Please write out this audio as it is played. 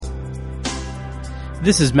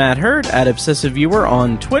This is Matt Hurd at Obsessive Viewer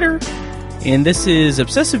on Twitter, and this is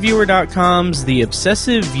ObsessiveViewer.com's The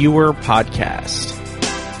Obsessive Viewer Podcast.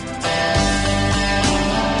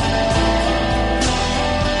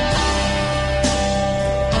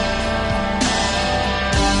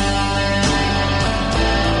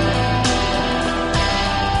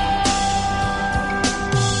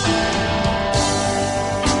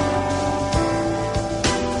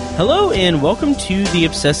 Hello and welcome to The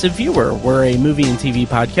Obsessive Viewer. We're a movie and TV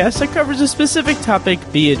podcast that covers a specific topic,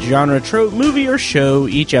 be it genre, trope, movie, or show,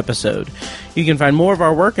 each episode. You can find more of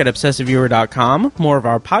our work at ObsessiveViewer.com, more of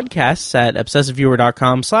our podcasts at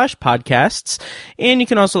ObsessiveViewer.com/podcasts, and you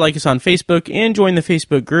can also like us on Facebook and join the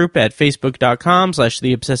Facebook group at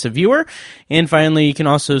Facebook.com/TheObsessiveViewer. And finally, you can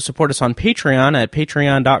also support us on Patreon at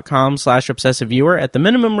Patreon.com/ObsessiveViewer at the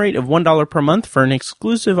minimum rate of $1 per month for an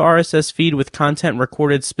exclusive RSS feed with content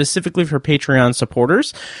recorded specifically for Patreon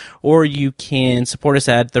supporters. Or you can support us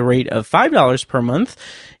at the rate of $5 per month,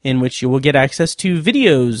 in which you will get access to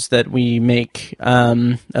videos that we make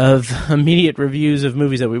of immediate reviews of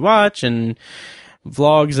movies that we watch and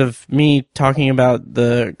vlogs of me talking about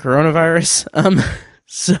the coronavirus.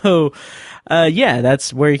 Yeah,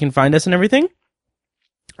 that's where you can find us and everything.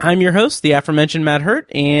 I'm your host, the aforementioned Matt Hurt,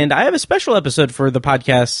 and I have a special episode for the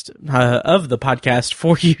podcast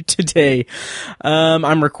for you today.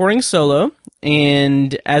 I'm recording solo,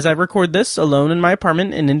 and as I record this alone in my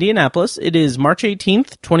apartment in Indianapolis, it is March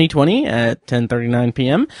 18th, 2020 at 10:39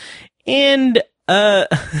 p.m., and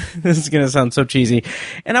this is going to sound so cheesy,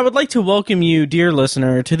 and I would like to welcome you, dear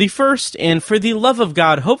listener, to the first, and for the love of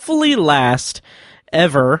God, hopefully last,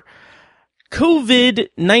 ever,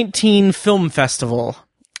 COVID-19 Film Festival.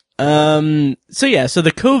 So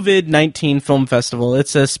the COVID-19 Film Festival,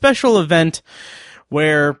 it's a special event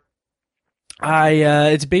where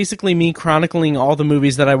it's basically me chronicling all the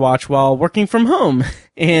movies that I watch while working from home,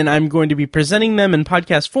 and I'm going to be presenting them in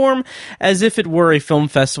podcast form as if it were a film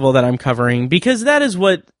festival that I'm covering, because that is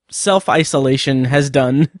what self-isolation has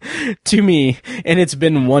done to me, and it's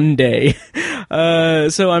been one day.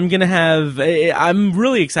 So I'm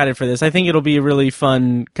really excited for this. I think it'll be a really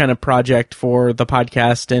fun kind of project for the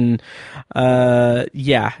podcast, and I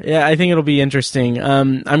think it'll be interesting.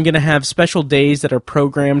 I'm going to have special days that are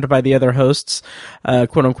programmed by the other hosts,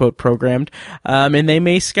 quote unquote programmed, and they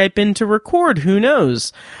may Skype in to record, who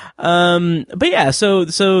knows. So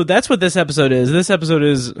that's what this episode is. This episode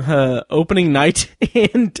is opening night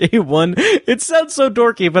and day one. It sounds so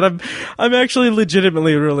dorky, but I'm actually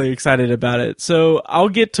legitimately really excited about it. So I'll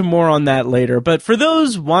get to more on that later. But for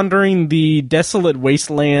those wandering the desolate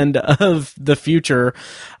wasteland of the future,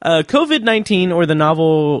 COVID-19, or the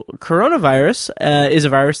novel coronavirus, is a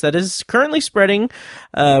virus that is currently spreading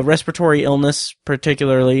respiratory illness,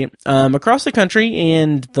 particularly across the country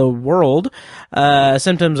and the world.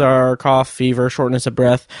 Symptoms are cough, fever, shortness of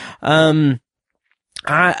breath. As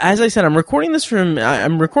I said, I'm recording this in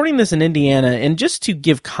Indiana, and just to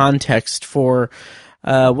give context for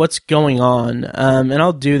what's going on, and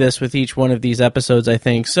I'll do this with each one of these episodes, I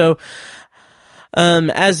think. So,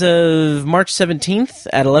 as of March 17th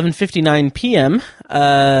at 11:59 p.m.,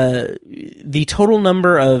 the total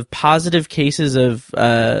number of positive cases of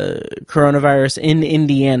coronavirus in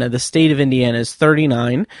Indiana, the state of Indiana, is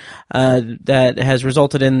 39. That has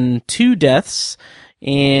resulted in 2 deaths,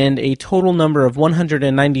 and a total number of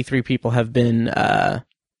 193 people have been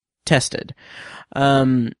tested.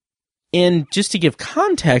 And just to give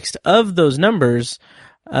context of those numbers,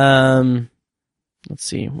 let's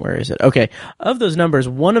see, where is it? Okay, of those numbers,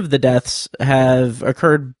 one of the deaths have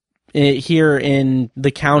occurred here in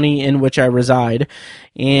the county in which I reside,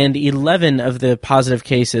 and 11 of those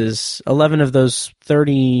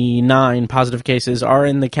 39 positive cases are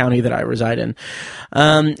in the county that I reside in.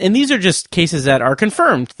 And these are just cases that are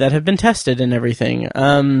confirmed, that have been tested and everything.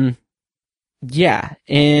 And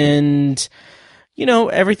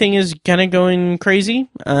everything is kind of going crazy.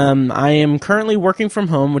 I am currently working from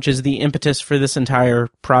home, which is the impetus for this entire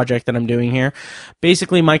project that I'm doing here.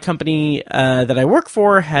 Basically, my company that I work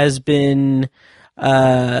for has been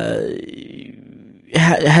has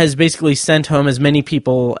basically sent home as many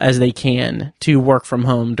people as they can to work from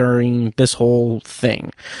home during this whole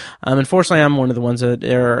thing. Unfortunately, I'm one of the ones that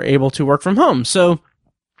are able to work from home. So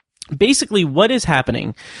basically, what is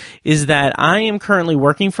happening is that I am currently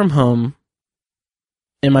working from home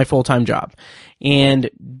in my full-time job. And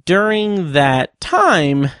during that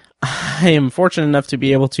time, I am fortunate enough to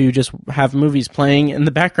be able to just have movies playing in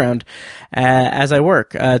the background as I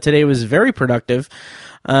work. Today was very productive.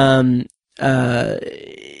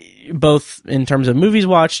 both in terms of movies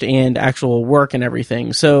watched and actual work and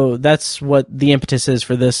everything. So that's what the impetus is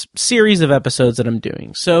for this series of episodes that I'm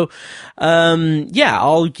doing. So,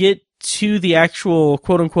 I'll get to the actual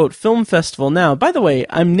quote-unquote film festival now. By the way,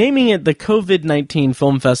 I'm naming it the COVID-19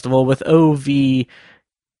 Film Festival with OV,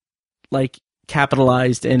 like,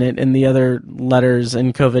 capitalized in it, and the other letters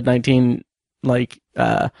in COVID-19, like,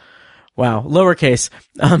 lowercase.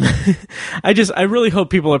 I really hope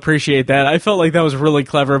people appreciate that. I felt like that was really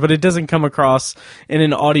clever, but it doesn't come across in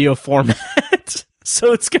an audio format.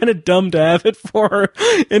 So it's kind of dumb to have it for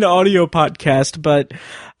an audio podcast, but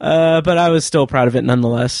I was still proud of it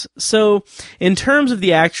nonetheless. So in terms of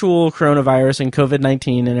the actual coronavirus and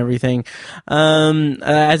COVID-19 and everything,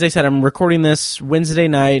 as I said, I'm recording this Wednesday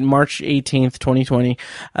night, March 18th, 2020.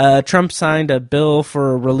 Trump signed a bill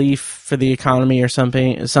for relief for the economy or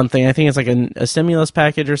something. I think it's like a stimulus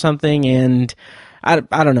package or something, and I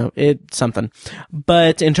don't know, it's something.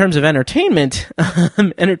 But in terms of entertainment,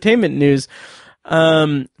 entertainment news,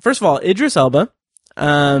 first of all, Idris Elba,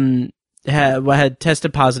 had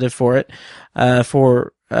tested positive for it,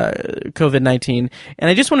 for COVID-19. And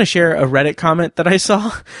I just want to share a Reddit comment that I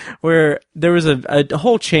saw where there was a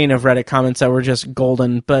whole chain of Reddit comments that were just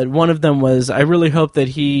golden. But one of them was, I really hope that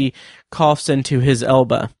he coughs into his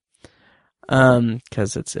Elba.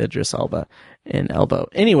 'Cause it's Idris Elba and elbow.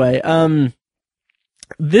 Anyway,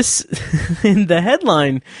 this in the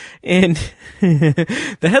headline, and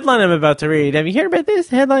the headline I'm about to read. Have you heard about this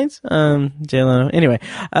headlines? J-Lo. Anyway,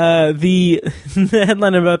 the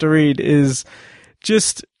headline I'm about to read is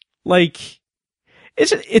just like,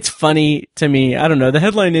 it's funny to me. I don't know. The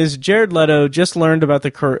headline is Jared Leto just learned about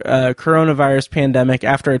the coronavirus pandemic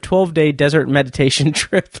after a 12-day desert meditation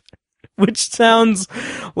trip, which sounds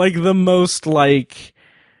like the most like,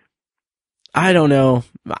 I don't know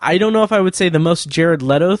if I would say the most Jared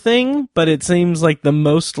Leto thing, but it seems like the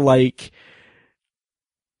most like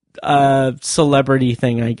celebrity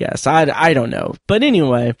thing, I guess. I don't know. But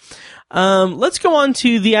anyway, let's go on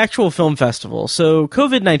to the actual film festival. So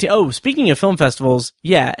COVID-19. Oh, speaking of film festivals,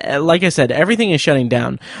 yeah, like I said, everything is shutting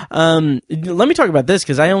down. Let me talk about this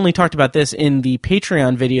because I only talked about this in the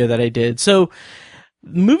Patreon video that I did. So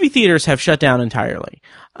movie theaters have shut down entirely.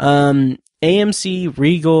 AMC,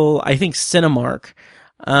 Regal, I think Cinemark,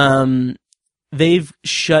 they've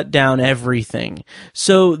shut down everything.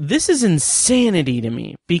 So this is insanity to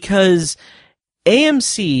me because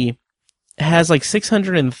AMC has like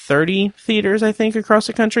 630 theaters, I think, across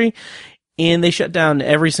the country, and they shut down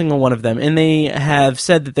every single one of them. And they have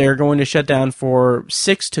said that they're going to shut down for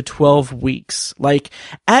 6 to 12 weeks. Like,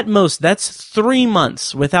 at most, that's 3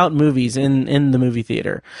 months without movies in the movie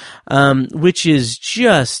theater, which is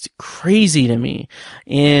just crazy to me.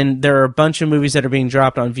 And there are a bunch of movies that are being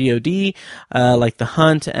dropped on VOD, like The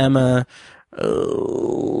Hunt, Emma.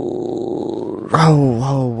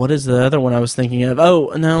 What is the other one I was thinking of?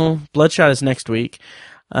 Oh, no, Bloodshot is next week.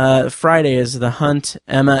 Friday is The Hunt,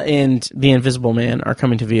 Emma, and The Invisible Man are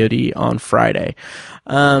coming to VOD on Friday.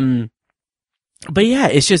 But yeah,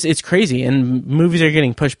 it's crazy, and movies are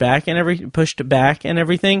getting pushed back and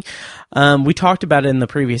everything. We talked about it in the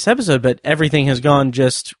previous episode, but everything has gone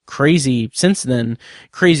just crazier since then.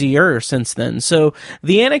 So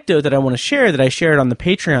the anecdote that I want to share, that I shared on the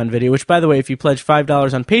Patreon video, which, by the way, if you pledge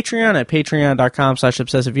 $5 on Patreon at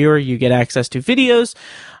patreon.com/obsessiveviewer, you get access to videos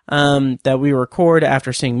that we record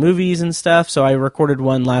after seeing movies and stuff. So I recorded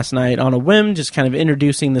one last night on a whim, just kind of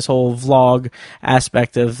introducing this whole vlog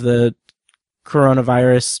aspect of the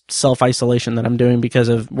coronavirus self-isolation that I'm doing because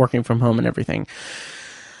of working from home and everything.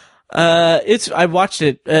 I watched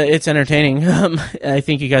it. It's entertaining. I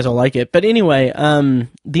think you guys will like it. But anyway,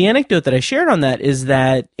 the anecdote that I shared on that is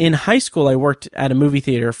that in high school, I worked at a movie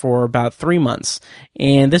theater for about 3 months.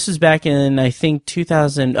 And this was back in, I think, it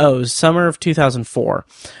was summer of 2004.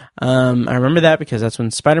 I remember that because that's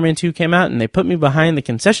when Spider-Man 2 came out, and they put me behind the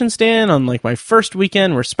concession stand on like my first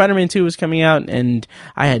weekend where Spider-Man 2 was coming out, and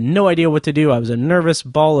I had no idea what to do. I was a nervous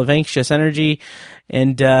ball of anxious energy,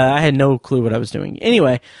 and I had no clue what I was doing.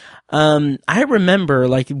 Anyway, I remember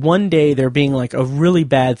like one day there being like a really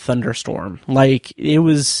bad thunderstorm. Like it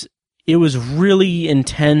was really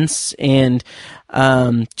intense, and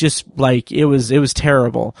just like it was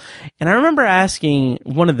terrible. And I remember asking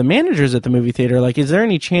one of the managers at the movie theater, like, is there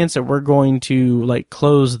any chance that we're going to like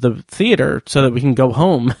close the theater so that we can go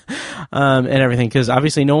home, and everything? Because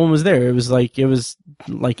obviously no one was there. It was like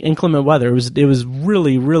inclement weather. It was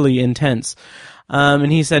really, really intense.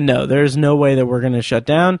 And he said, no, there's no way that we're going to shut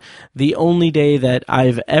down. The only day that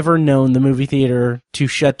I've ever known the movie theater to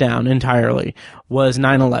shut down entirely was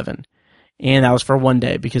 9/11. And that was for one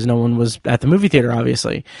day because no one was at the movie theater,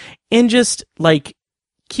 obviously. And just like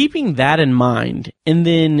keeping that in mind and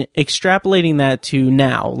then extrapolating that to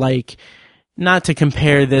now, like, not to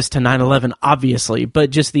compare this to 9/11, obviously, but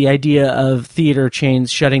just the idea of theater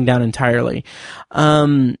chains shutting down entirely.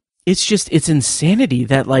 It's insanity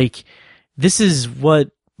that, like, this is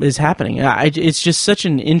what is happening. It's just such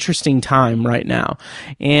an interesting time right now.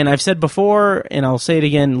 And I've said before, and I'll say it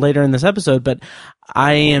again later in this episode, but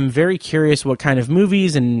I am very curious what kind of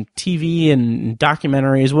movies and TV and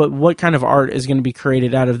documentaries, what kind of art is going to be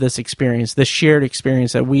created out of this experience, this shared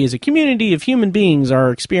experience that we as a community of human beings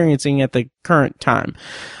are experiencing at the current time.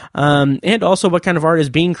 And also what kind of art is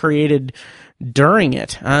being created during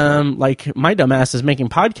it. Like, my dumbass is making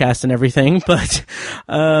podcasts and everything, but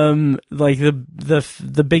like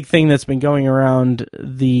the big thing that's been going around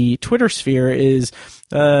the Twitter sphere is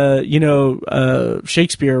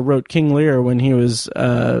Shakespeare wrote King Lear when he was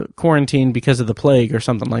quarantined because of the plague or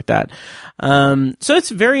something like that. So it's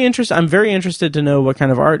very interesting. I'm very interested to know what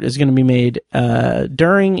kind of art is going to be made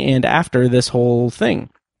during and after this whole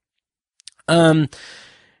thing.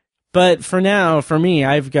 But for now, for me,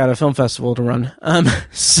 I've got a film festival to run.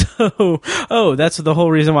 That's the whole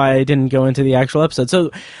reason why I didn't go into the actual episode. So,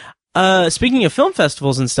 speaking of film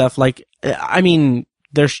festivals and stuff, like, I mean,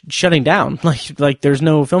 they're shutting down. Like there's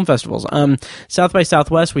no film festivals. South by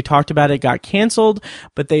Southwest, we talked about it, got canceled,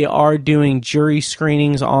 but they are doing jury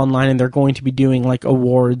screenings online, and they're going to be doing, like,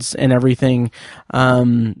 awards and everything,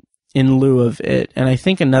 in lieu of it. And I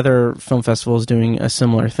think another film festival is doing a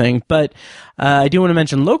similar thing. But I do want to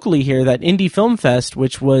mention locally here that Indie Film Fest,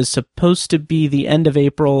 which was supposed to be the end of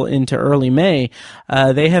April into early May,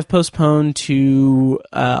 they have postponed to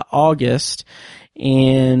August.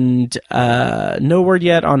 And no word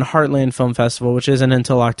yet on Heartland Film Festival, which isn't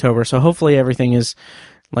until October. So hopefully everything is,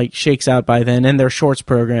 like, shakes out by then. And their shorts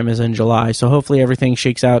program is in July. So hopefully everything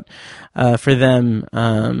shakes out for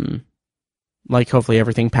them. Like, hopefully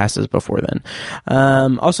everything passes before then.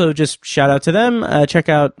 Also, just shout out to them. Check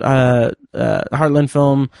out Heartland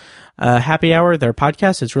Film Happy Hour, their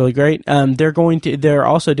podcast. It's really great. They're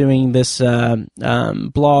also doing this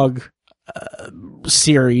blog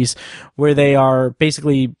series where they are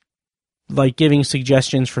basically, like, giving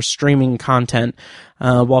suggestions for streaming content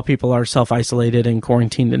while people are self-isolated and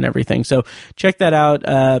quarantined and everything. So check that out.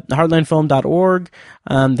 Heartlandfilm.org.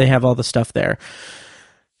 They have all the stuff there.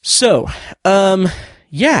 So, I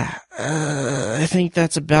think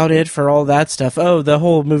that's about it for all that stuff. Oh, the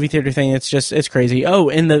whole movie theater thing, it's crazy. Oh,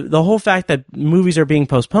 and the whole fact that movies are being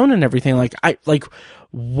postponed and everything,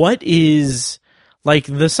 what is, like,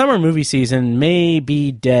 the summer movie season may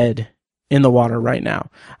be dead in the water right now.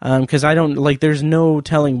 Cause there's no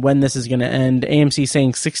telling when this is going to end. AMC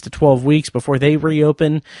saying 6 to 12 weeks before they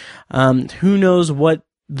reopen. Who knows what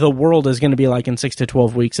the world is going to be like in 6 to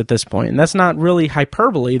 12 weeks at this point. And that's not really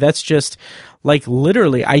hyperbole. That's just, like,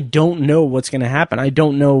 literally, I don't know what's going to happen. I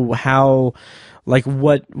don't know how, like,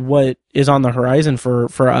 what is on the horizon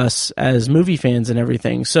for us as movie fans and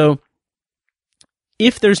everything. So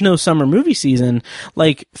if there's no summer movie season,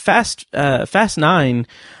 like Fast 9,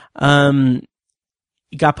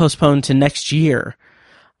 got postponed to next year,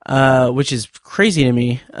 which is crazy to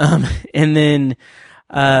me. And then,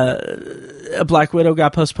 Black Widow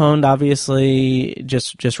got postponed, obviously,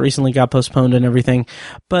 just recently got postponed and everything.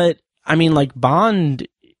 But, I mean, like, Bond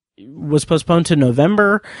was postponed to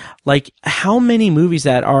November. Like, how many movies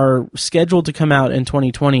that are scheduled to come out in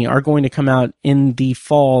 2020 are going to come out in the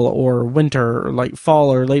fall or winter, or like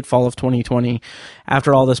fall or late fall of 2020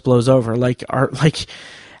 after all this blows over? Like,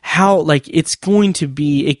 it's going to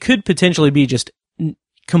be, it could potentially be just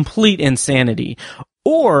complete insanity.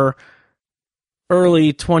 Or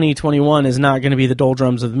early 2021 is not going to be the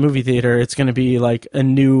doldrums of the movie theater. It's going to be, like, a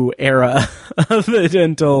new era of it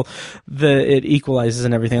until it equalizes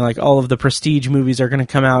and everything. Like, all of the prestige movies are going to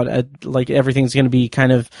come out at, like, everything's going to be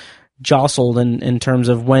kind of jostled in terms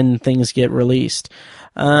of when things get released.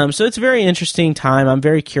 So it's a very interesting time. I'm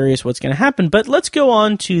very curious what's going to happen. But let's go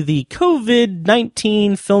on to the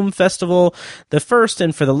COVID-19 Film Festival, the first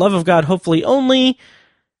and, for the love of God, hopefully only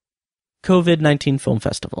COVID-19 Film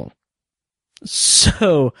Festival.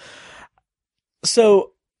 So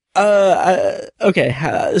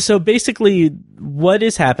basically what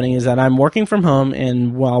is happening is that I'm working from home,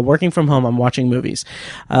 and while working from home, I'm watching movies,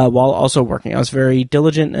 while also working. I was very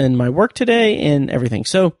diligent in my work today and everything.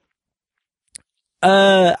 So,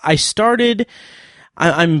 I started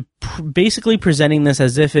I'm basically presenting this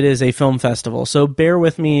as if it is a film festival. So bear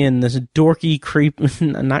with me in this dorky,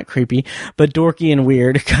 not creepy, but dorky and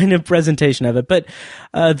weird kind of presentation of it. But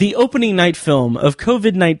the opening night film of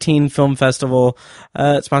COVID-19 Film Festival,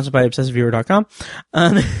 sponsored by ObsessiveViewer.com,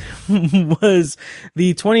 was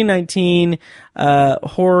the 2019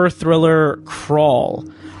 horror thriller Crawl.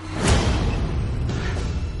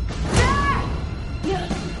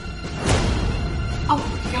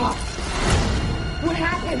 Oh, God. What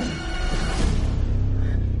happened?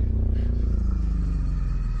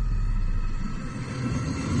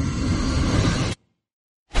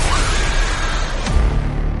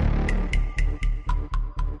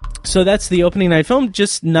 So that's the opening night film,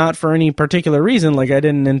 just not for any particular reason. Like, I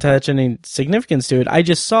didn't attach any significance to it. I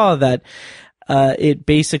just saw that it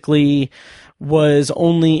basically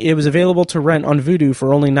it was available to rent on Vudu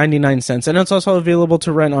for only 99 cents. And it's also available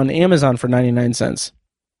to rent on Amazon for 99 cents.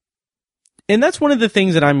 And that's one of the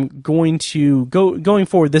things that I'm going to going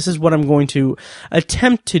forward. This is what I'm going to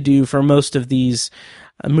attempt to do for most of these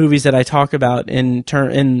movies that I talk about in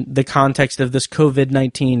the context of this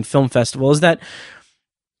COVID-19 film festival, is that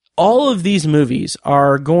all of these movies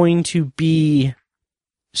are going to be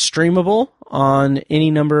streamable on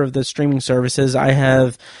any number of the streaming services. I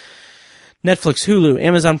have Netflix, Hulu,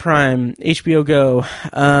 Amazon Prime, HBO Go,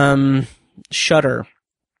 Shudder,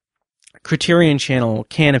 Criterion Channel,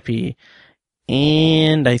 Canopy,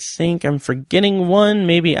 and I think I'm forgetting one,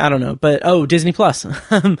 maybe, I don't know, but, Disney Plus.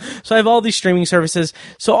 So I have all these streaming services.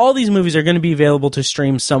 So all these movies are going to be available to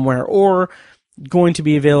stream somewhere, or going to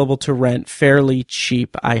be available to rent fairly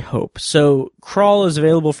cheap, I hope. So Crawl is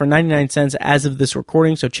available for 99 cents as of this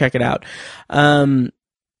recording, so check it out.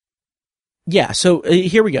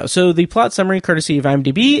 Here we go. So the plot summary, courtesy of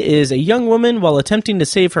IMDb, is a young woman, while attempting to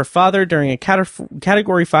save her father during a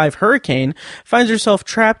Category 5 hurricane, finds herself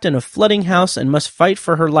trapped in a flooding house and must fight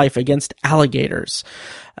for her life against alligators.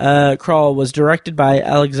 Crawl was directed by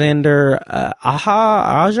Alexander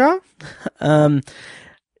Aja,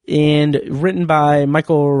 and written by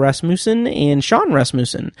Michael Rasmussen and Sean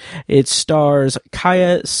Rasmussen. It stars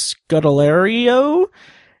Kaya Scodelario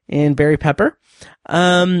and Barry Pepper.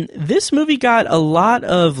 This movie got a lot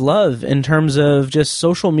of love in terms of just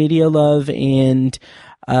social media love, and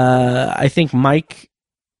I think Mike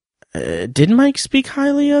did Mike speak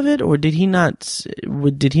highly of it, or did he not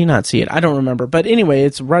see it? I don't remember, but anyway,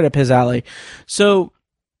 it's right up his alley. So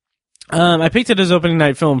I picked it as opening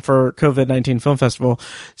night film for COVID-19 Film Festival,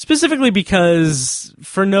 specifically because,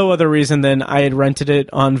 for no other reason than I had rented it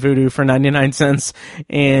on Vudu for 99 cents,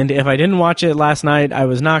 and if I didn't watch it last night, I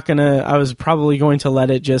was probably going to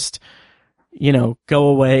let it just, go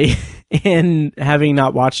away, and having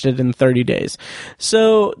not watched it in 30 days.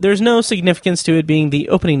 So there's no significance to it being the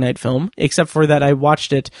opening night film, except for that I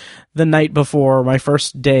watched it the night before my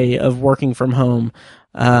first day of working from home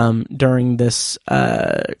during this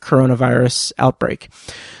coronavirus outbreak.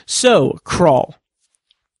 So, Crawl.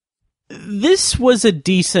 This was a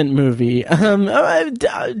decent movie.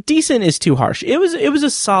 Decent is too harsh. It was a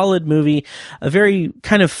solid movie, a very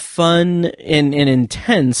kind of fun and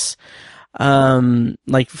intense,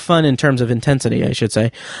 like fun in terms of intensity, I should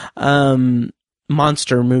say,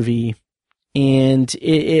 monster movie. And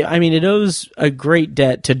it owes a great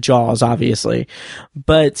debt to Jaws, obviously,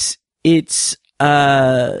 but it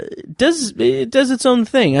does its own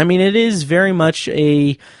thing. I mean, it is very much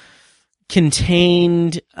a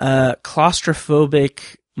contained,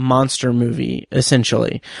 claustrophobic monster movie,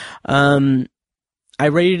 essentially. I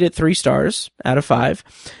rated it 3 stars out of 5.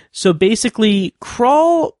 So basically,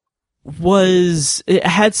 Crawl it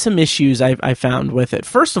had some issues I found with it.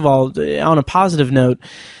 First of all, on a positive note,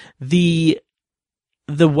 the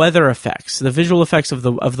weather effects, the visual effects of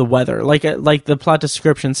the weather, like the plot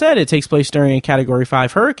description said, it takes place during a Category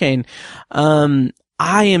 5 hurricane.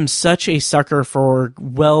 I am such a sucker for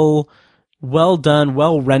well done,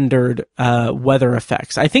 well rendered weather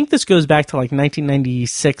effects. I think this goes back to like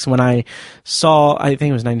 1996 when I think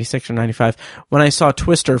it was 96 or 95 when I saw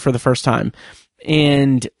Twister for the first time.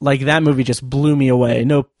 And like that movie just blew me away.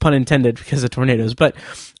 No pun intended because of tornadoes. But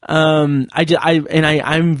when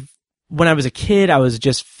I was a kid, I was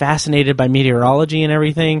just fascinated by meteorology and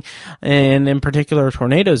everything, and in particular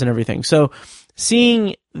tornadoes and everything. So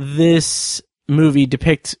seeing this movie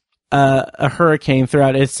depict a hurricane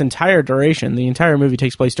throughout its entire duration, the entire movie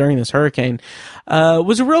takes place during this hurricane,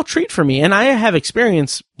 was a real treat for me. And I have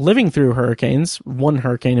experience living through hurricanes, one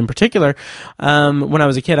hurricane in particular. When I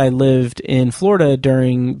was a kid, I lived in Florida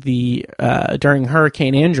during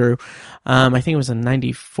Hurricane Andrew. I think it was in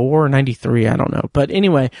 94 or 93, I don't know. But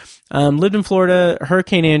anyway, lived in Florida,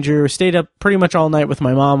 Hurricane Andrew, stayed up pretty much all night with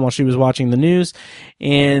my mom while she was watching the news.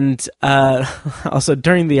 And also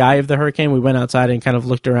during the eye of the hurricane, we went outside and kind of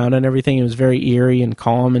looked around and everything. It was very eerie and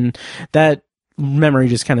calm, and that memory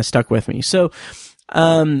just kind of stuck with me. So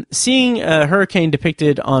seeing a hurricane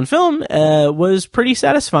depicted on film was pretty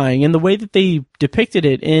satisfying, and the way that they depicted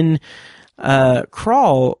it in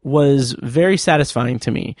Crawl was very satisfying to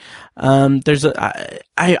me. There's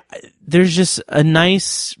just a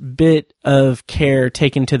nice bit of care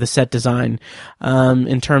taken to the set design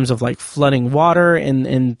in terms of like flooding water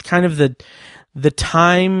and kind of the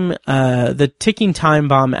ticking time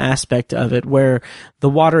bomb aspect of it, where the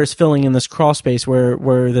water is filling in this crawl space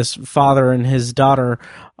where this father and his daughter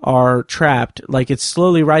are trapped. Like, it's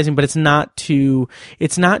slowly rising, but it's not too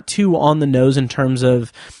on the nose in terms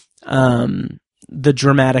of the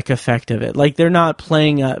dramatic effect of it. Like, they're not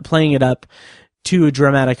playing it up to a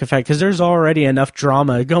dramatic effect, because there's already enough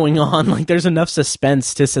drama going on. Like, there's enough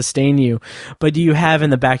suspense to sustain you, but you have in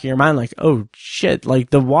the back of your mind, like, oh shit, like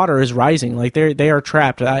the water is rising, like they are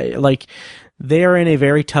trapped. Like, they are in a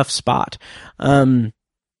very tough spot. So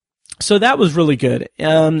that was really good.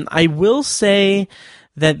 I will say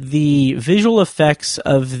that the visual effects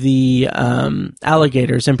of the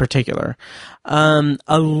alligators in particular,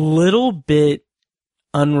 a little bit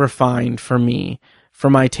unrefined for me, for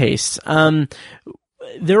my tastes.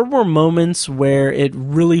 There were moments where it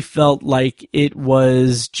really felt like it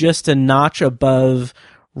was just a notch above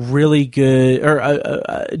really good,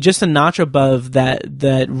 or just a notch above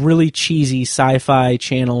that really cheesy sci-fi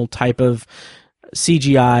channel type of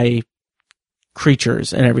CGI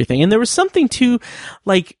creatures and everything. And there was something to,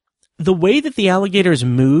 like, the way that the alligators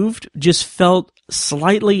moved just felt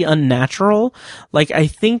slightly unnatural. Like, I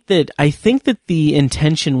think that the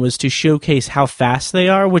intention was to showcase how fast they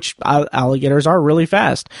are, which alligators are really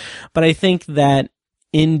fast. But I think that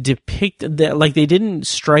like, they didn't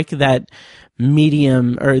strike that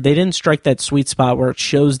medium, or they didn't strike that sweet spot where it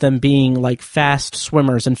shows them being like fast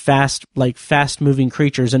swimmers and fast moving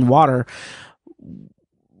creatures in water.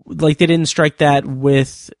 Like, they didn't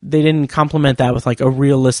complement that with like a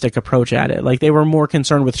realistic approach at it. Like, they were more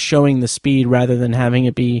concerned with showing the speed rather than having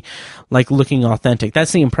it be like looking authentic.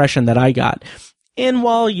 That's the impression that I got. And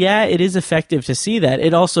while, yeah, it is effective to see that,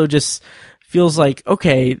 it also just feels like,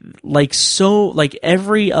 okay, like, so, like,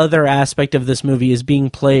 every other aspect of this movie is being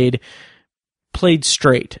played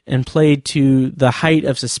straight and played to the height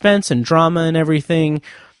of suspense and drama and everything.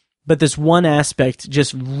 But this one aspect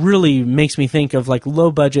just really makes me think of like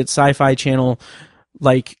low budget sci-fi channel,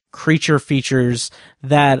 like, creature features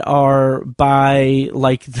that are, by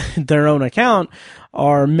like their own account,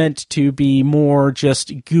 are meant to be more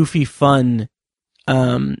just goofy fun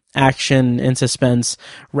action and suspense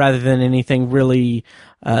rather than anything really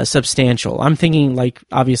substantial. I'm thinking, like,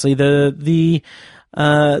 obviously the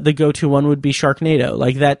go-to one would be Sharknado,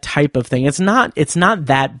 like that type of thing. It's not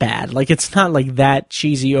that bad. Like, it's not like that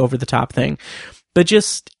cheesy over the top thing, but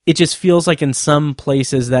it just feels like in some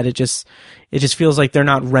places that it just feels like they're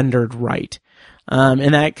not rendered right.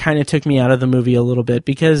 And that kind of took me out of the movie a little bit,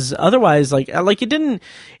 because otherwise, like it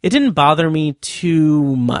didn't bother me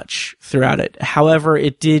too much throughout it. However,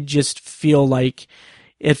 it did just feel like,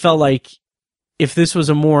 it felt like if this was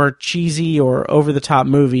a more cheesy or over-the-top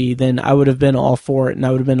movie, then I would have been all for it and I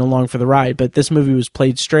would have been along for the ride. But this movie was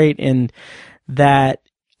played straight, and that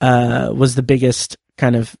was the biggest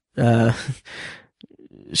kind of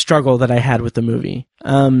struggle that I had with the movie.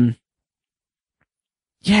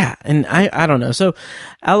 Yeah, and I don't know. So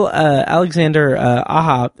Alexander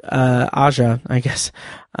Aja, I guess.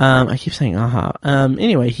 I keep saying Aja.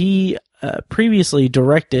 Anyway, he previously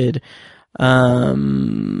directed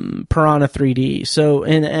Piranha 3D. So,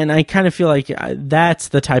 and I kind of feel like that's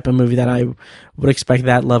the type of movie that I would expect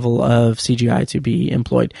that level of CGI to be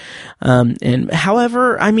employed. And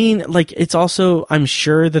however, I mean, like, it's also, I'm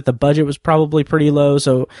sure that the budget was probably pretty low.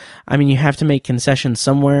 So, I mean, you have to make concessions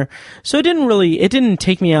somewhere. So it didn't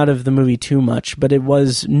take me out of the movie too much, but it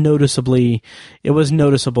was noticeable,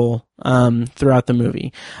 throughout the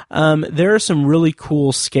movie. There are some really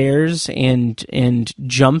cool scares and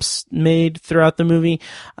jumps made throughout the movie.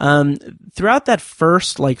 Throughout that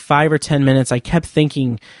first like 5 or 10 minutes, I kept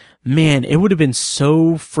thinking, man, it would have been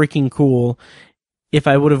so freaking cool if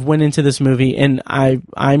I would have went into this movie, and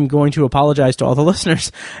I'm going to apologize to all the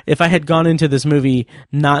listeners if I had gone into this movie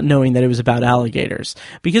not knowing that it was about alligators,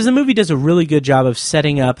 because the movie does a really good job of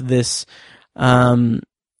setting up this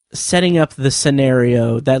setting up the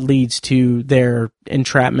scenario that leads to their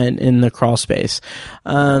entrapment in the crawl space.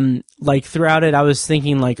 Like throughout it, I was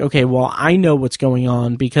thinking like, okay, well, I know what's going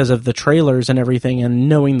on because of the trailers and everything and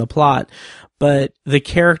knowing the plot, but the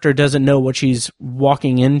character doesn't know what she's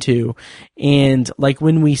walking into. And like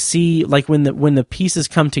when we see, like when the pieces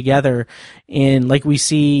come together and like we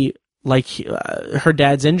see like her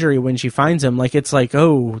dad's injury when she finds him, like it's like,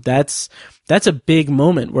 oh, that's a big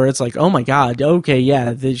moment where it's like, oh my God, okay,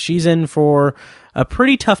 yeah, she's in for a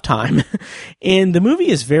pretty tough time. And the movie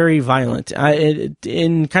is very violent,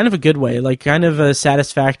 in kind of a good way, like kind of a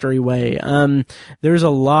satisfactory way. There's a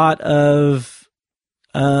lot of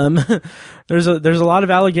there's a lot of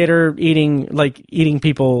alligator eating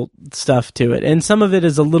people stuff to it, and some of it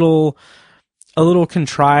is a little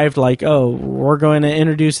contrived, like, oh, we're going to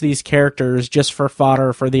introduce these characters just for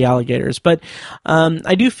fodder for the alligators. But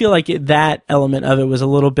I do feel like that element of it was a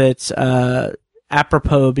little bit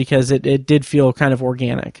apropos because it did feel kind of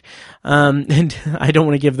organic. And I don't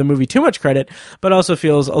want to give the movie too much credit, but also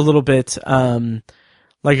feels a little bit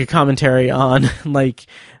like a commentary on like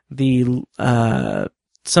the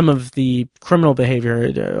some of the criminal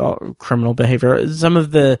behavior, some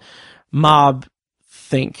of the mob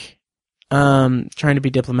think. Trying to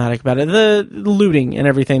be diplomatic about it, the looting and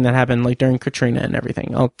everything that happened like during Katrina and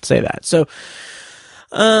everything. I'll say that. So,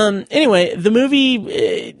 anyway, the movie,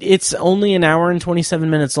 it's only an hour and 27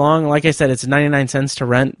 minutes long. Like I said, it's 99 cents to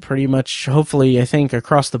rent pretty much, hopefully, I think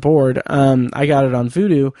across the board. I got it on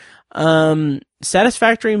Vudu.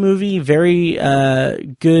 Satisfactory movie, very,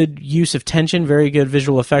 good use of tension, very good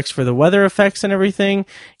visual effects for the weather effects and everything.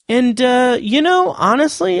 And,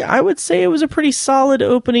 honestly, I would say it was a pretty solid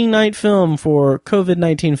opening night film for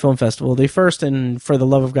COVID-19 Film Festival. The first and, for the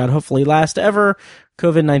love of God, hopefully last ever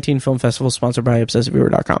COVID-19 Film Festival sponsored by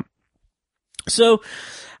ObsessiveViewer.com. So,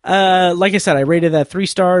 like I said, I rated that 3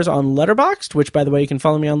 stars on Letterboxd, which, by the way, you can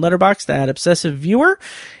follow me on Letterboxd at ObsessiveViewer.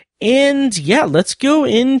 And yeah, let's go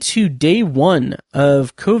into day 1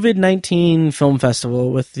 of COVID-19 Film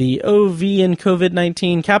Festival with the OV in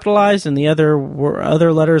COVID-19 capitalized and the other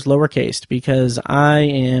letters lowercased because I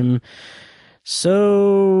am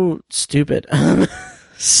so stupid.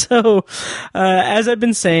 So, as I've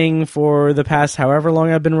been saying for the past however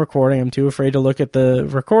long I've been recording, I'm too afraid to look at the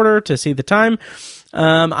recorder to see the time.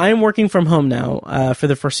 I am working from home now, for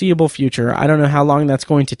the foreseeable future. I don't know how long that's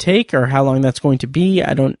going to take or how long that's going to be.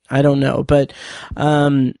 I don't know, but,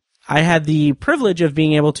 I had the privilege of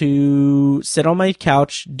being able to sit on my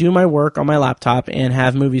couch, do my work on my laptop, and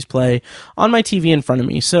have movies play on my TV in front of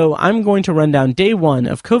me. So I'm going to run down day 1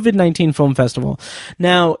 of COVID-19 Film Festival.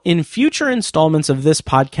 Now, in future installments of this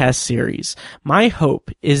podcast series, my hope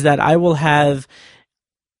is that I will have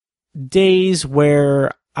days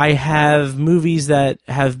where I have movies that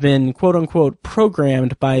have been quote unquote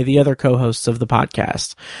programmed by the other co-hosts of the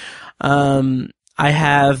podcast. I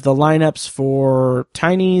have the lineups for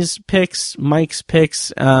Tiny's picks, Mike's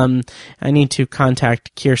picks. I need to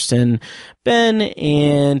contact Kirsten, Ben,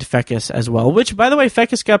 and Fecus as well, which, by the way,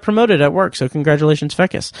 Fecus got promoted at work, so congratulations,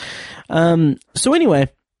 Fecus. So anyway,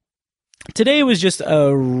 today was just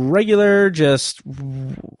a regular,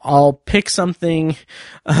 I'll pick something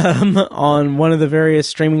on one of the various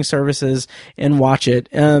streaming services and watch it.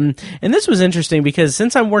 And this was interesting because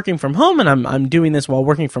since I'm working from home and I'm doing this while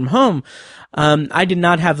working from home, I did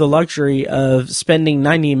not have the luxury of spending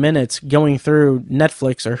 90 minutes going through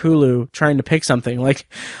Netflix or Hulu trying to pick something. Like,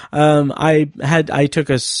 I took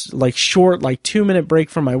a short 2-minute break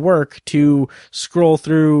from my work to scroll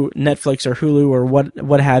through Netflix or Hulu or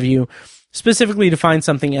what have you, specifically to find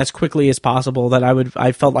something as quickly as possible that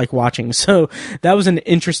I felt like watching. So that was an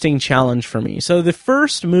interesting challenge for me. So the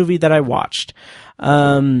first movie that I watched,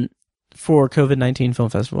 for COVID-19 Film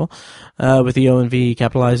Festival, with the O and V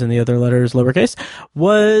capitalized and the other letters lowercase,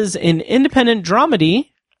 was an independent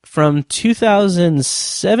dramedy from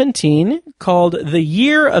 2017 called The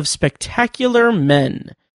Year of Spectacular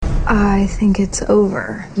Men. I think it's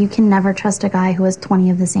over. You can never trust a guy who has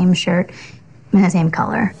 20 of the same shirt in the same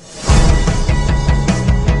color.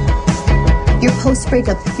 Your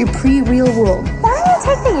post-breakup, your pre-real world. Why don't you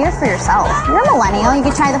take the year for yourself? You're a millennial. You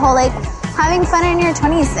could try the whole, having fun in your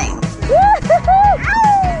 20s thing.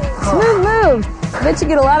 Smooth move. I bet you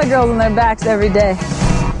get a lot of girls on their backs every day.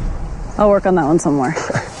 I'll work on that one somewhere.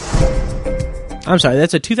 I'm sorry,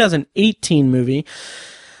 that's a 2018 movie.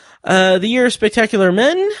 The Year of Spectacular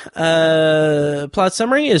Men, plot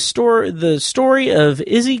summary is the story of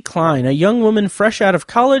Izzy Klein, a young woman fresh out of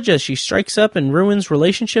college as she strikes up and ruins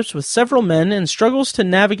relationships with several men and struggles to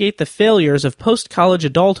navigate the failures of post-college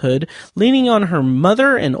adulthood, leaning on her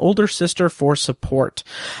mother and older sister for support.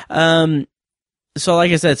 so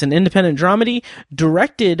like I said, it's an independent dramedy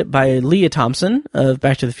directed by Leah Thompson of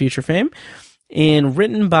Back to the Future fame and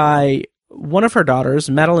written by one of her daughters,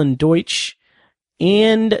 Madeline Deutsch,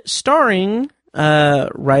 and starring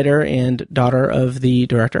writer and daughter of the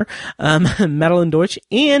director, Madeline Deutsch,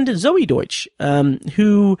 and Zoe Deutsch,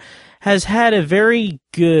 who has had a very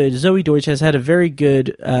good, Zoe Deutsch has had a very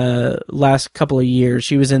good last couple of years.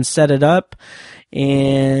 She was in Set It Up,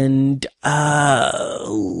 and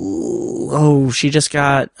she just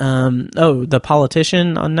got The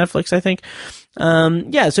Politician on Netflix, I think.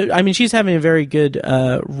 So I mean, she's having a very good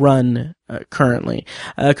run currently.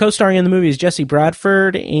 Co-starring in the movie is Jesse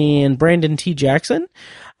Bradford and Brandon T. Jackson.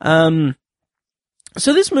 So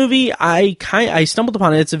this movie, I stumbled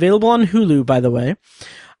upon it. It's available on Hulu, by the way.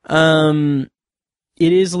 It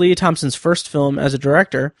is Leah Thompson's first film as a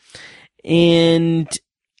director, and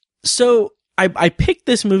so I picked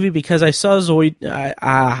this movie because I saw Zoe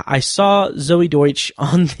Deutsch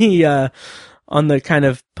on the kind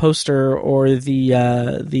of poster or the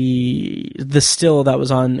still that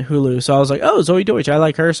was on Hulu. So I was like, oh, Zoe Deutsch, I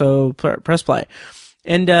like her, so press play.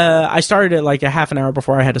 And I started it like a half an hour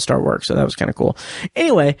before I had to start work, so that was kind of cool.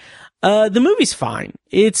 Anyway, the movie's fine.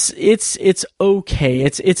 It's okay.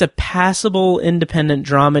 It's a passable independent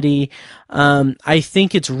dramedy. I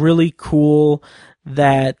think it's really cool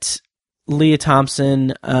that Leah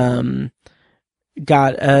Thompson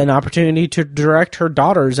got an opportunity to direct her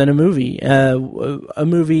daughters in a movie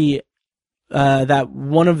that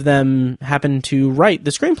one of them happened to write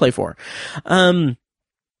the screenplay for.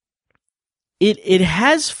 It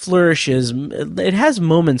has flourishes. It has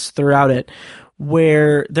moments throughout it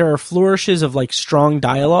where there are flourishes of like strong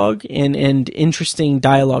dialogue and interesting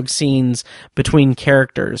dialogue scenes between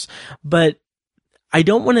characters. But I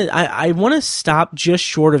don't want to, I want to stop just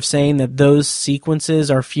short of saying that those sequences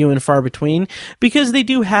are few and far between, because they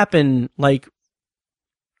do happen like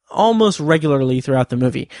almost regularly throughout the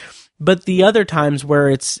movie. But the other times where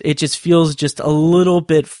it just feels just a little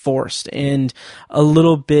bit forced and a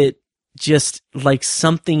little bit just like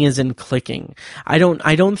something isn't clicking. I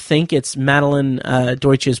don't think it's Madeline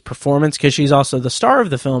Deutsch's performance, because she's also the star of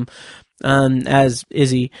the film as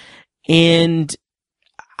Izzy, and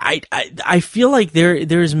I feel like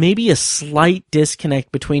there's maybe a slight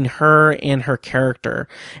disconnect between her and her character,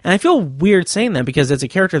 and I feel weird saying that because it's a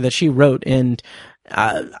character that she wrote, and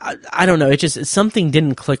I don't know, it just, something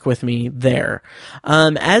didn't click with me there.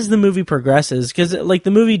 As the movie progresses, because like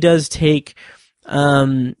the movie does take,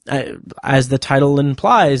 as the title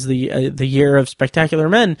implies, the year of spectacular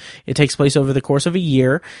men, it takes place over the course of a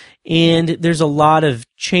year, and there's a lot of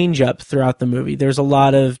change up throughout the movie. There's a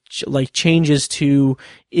lot of like changes to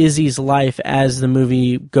Izzy's life as the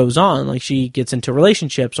movie goes on. Like she gets into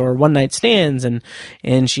relationships or one night stands, and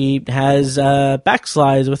she has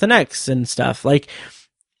backslides with an ex and stuff. Like,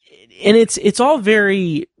 and it's all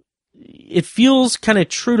very, it feels kind of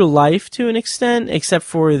true to life to an extent, except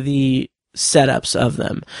for the setups of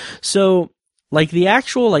them. So like the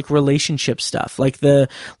actual like relationship stuff, like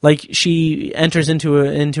she enters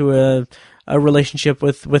into a relationship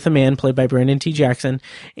with a man played by Brandon T. Jackson,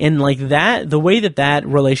 and like that, the way that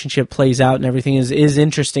relationship plays out and everything is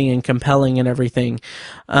interesting and compelling and everything.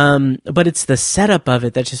 But it's the setup of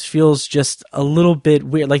it that just feels just a little bit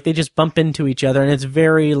weird. Like they just bump into each other, and it's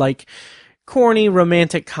very like corny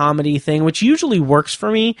romantic comedy thing, which usually works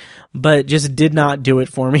for me, but just did not do it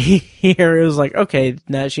for me here. It was like, okay,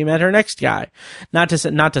 now she met her next guy. Not to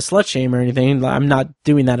slut shame or anything. I'm not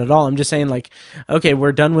doing that at all. I'm just saying like, okay,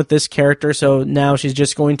 we're done with this character, so now she's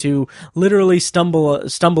just going to literally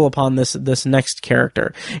stumble upon this next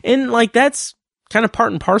character. And like that's kind of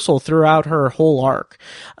part and parcel throughout her whole arc.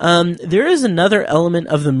 There is another element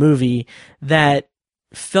of the movie that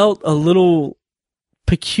felt a little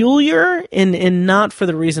peculiar and not for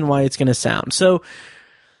the reason why it's going to sound. So,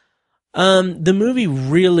 the movie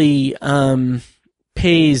really,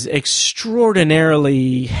 pays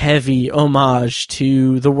extraordinarily heavy homage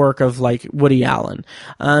to the work of like Woody Allen.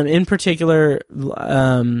 In particular,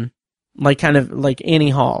 like kind of like Annie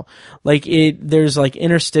Hall. Like there's like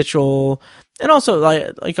interstitial, and also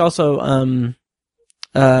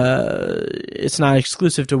it's not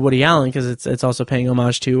exclusive to Woody Allen, because it's also paying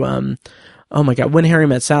homage to, oh my God, When Harry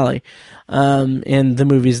Met Sally, and the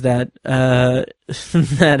movies that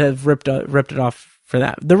that have ripped it off for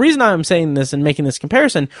that. The reason I'm saying this and making this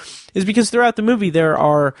comparison is because throughout the movie there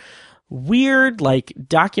are weird, like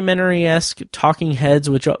documentary-esque talking heads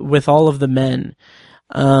with all of the men.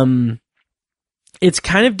 It's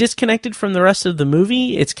kind of disconnected from the rest of the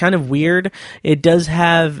movie. It's kind of weird. It does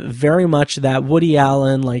have very much that Woody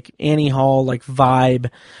Allen, like Annie Hall, like vibe.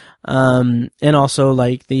 And also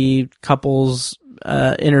like the couples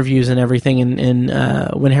interviews and everything in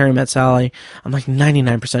When Harry Met Sally. I'm like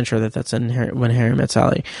 99% sure that that's in When Harry Met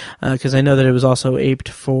Sally, because I know that it was also aped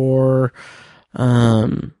for,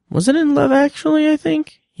 was it in Love Actually, I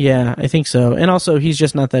think? Yeah, I think so. And also, He's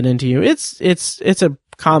Just Not That Into You. It's a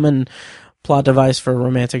common plot device for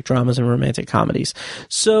romantic dramas and romantic comedies.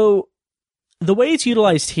 So the way it's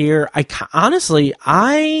utilized here, I kind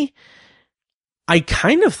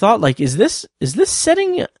of thought, like, is this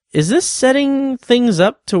setting things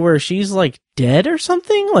up to where she's like dead or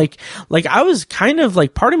something? Like I was kind of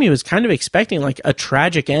like, part of me was kind of expecting like a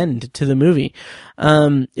tragic end to the movie.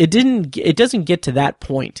 It doesn't get to that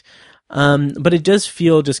point. But it does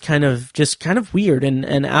feel just kind of weird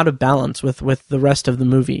and out of balance with the rest of the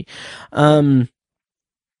movie. So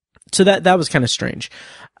that was kind of strange.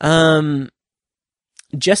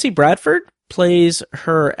 Jesse Bradford plays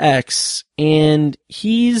her ex, and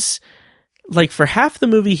he's like, for half the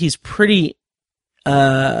movie, he's pretty,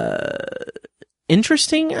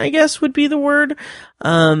 interesting, I guess would be the word.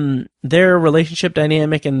 Their relationship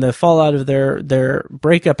dynamic and the fallout of their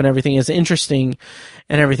breakup and everything is interesting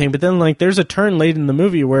and everything. But then, like, there's a turn late in the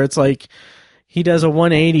movie where it's like he does a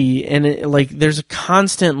 180, and like there's a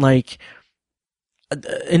constant like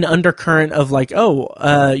an undercurrent of like,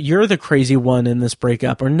 you're the crazy one in this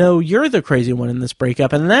breakup, or no, you're the crazy one in this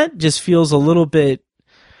breakup, and that just feels a little bit,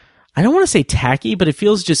 I don't want to say tacky, but it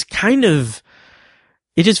feels just kind of,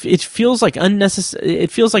 it feels like unnecessary.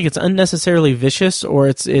 It feels like it's unnecessarily vicious, or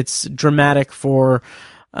it's dramatic for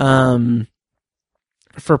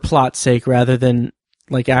plot's sake rather than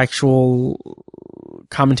like actual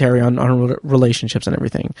commentary on relationships and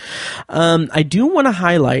everything. I do want to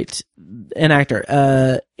highlight an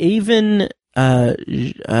actor, Avon. I'm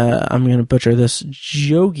going to butcher this,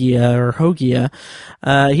 Hogia.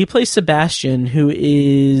 He plays Sebastian, who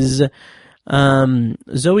is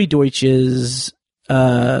Zoe Deutsch's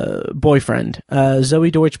boyfriend.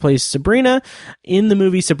 Zoe Deutsch plays Sabrina. In the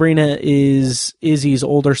movie, Sabrina is Izzy's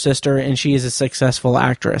older sister, and she is a successful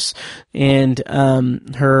actress. And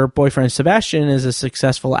her boyfriend Sebastian is a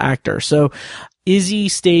successful actor. So Izzy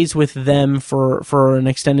stays with them for an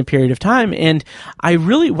extended period of time. And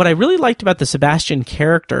what I really liked about the Sebastian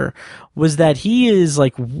character was that he is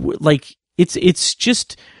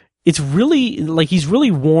it's really like, he's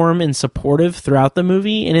really warm and supportive throughout the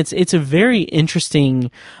movie, and it's a very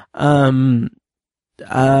interesting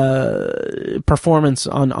performance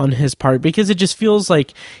on his part, because it just feels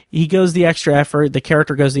like he goes the extra effort, the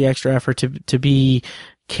character goes the extra effort to be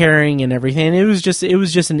caring and everything. And it was just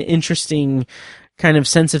an interesting kind of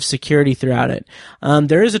sense of security throughout it.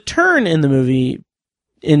 There is a turn in the movie,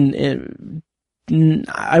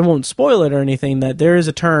 I won't spoil it or anything, that there is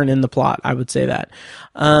a turn in the plot, I would say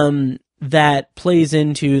that plays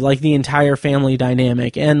into like the entire family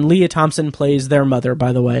dynamic. And Leah Thompson plays their mother,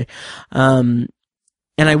 by the way. And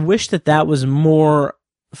I wish that was more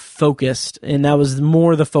focused, and that was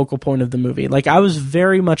more the focal point of the movie. Like, I was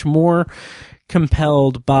very much more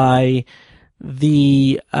compelled by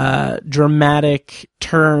the dramatic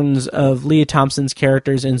turns of Leah Thompson's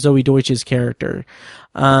characters and Zoe Deutsch's character.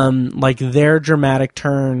 Like, their dramatic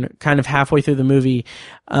turn kind of halfway through the movie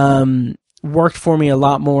worked for me a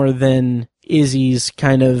lot more than Izzy's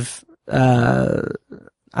kind of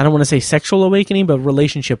I don't want to say sexual awakening, but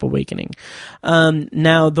relationship awakening.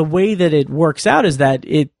 Now, the way that it works out is that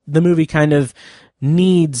the movie kind of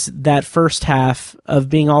needs that first half of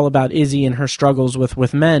being all about Izzy and her struggles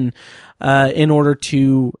with men in order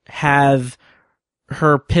to have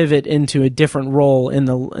her pivot into a different role in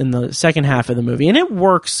the second half of the movie. And it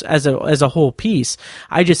works as a whole piece.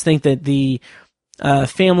 I just think that the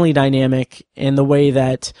family dynamic and the way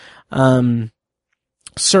that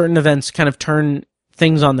certain events kind of turn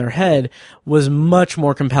things on their head was much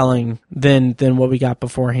more compelling than what we got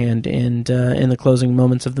beforehand, and in the closing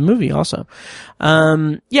moments of the movie also.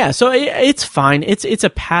 So it's fine. It's a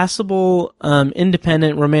passable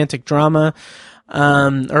independent romantic drama,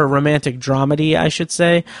 or romantic dramedy, I should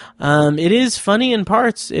say. It is funny in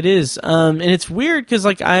parts. It is, and it's weird because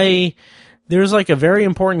there's like a very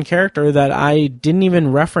important character that I didn't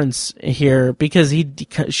even reference here because he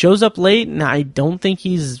shows up late, and I don't think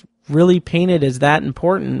he's really painted as that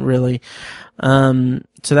important, really. So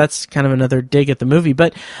that's kind of another dig at the movie.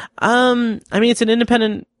 But it's an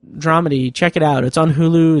independent dramedy. Check it out. It's on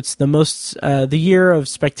Hulu. It's the year of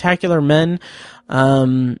Spectacular Men.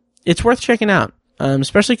 It's worth checking out,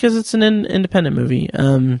 especially because it's an independent movie.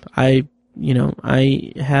 I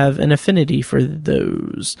have an affinity for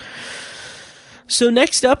those. So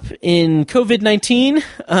next up in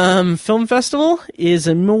COVID-19 Film Festival is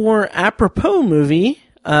a more apropos movie.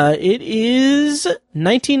 It is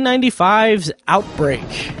 1995's Outbreak.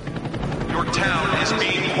 Your town is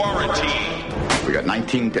being quarantined. We got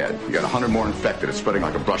 19 dead. We got 100 more infected. It's spreading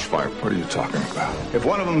like a brush fire. What are you talking about? If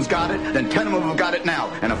one of them's got it, then 10 of them have got it now.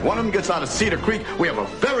 And if one of them gets out of Cedar Creek, we have a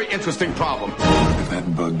very interesting problem. If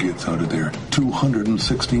that bug gets out of there,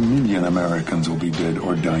 260 million Americans will be dead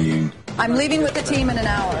or dying. I'm leaving with the team in an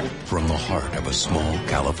hour. From the heart of a small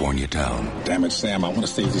California town. Damn it, Sam, I want to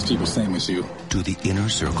save these people same as you. To the inner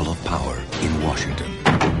circle of power in Washington.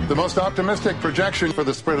 The most optimistic projection for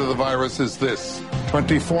the spread of the virus is this: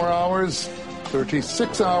 24 hours,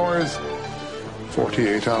 36 hours,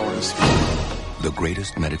 48 hours. The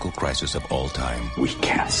greatest medical crisis of all time. We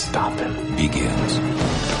can't stop it. Begins.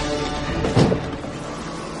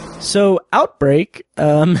 So, Outbreak,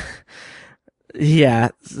 yeah,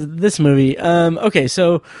 this movie. Okay,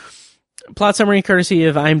 so plot summary courtesy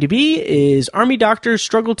of IMDb is Army doctors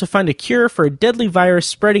struggle to find a cure for a deadly virus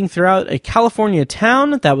spreading throughout a California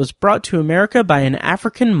town that was brought to America by an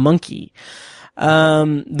African monkey.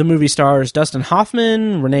 The movie stars Dustin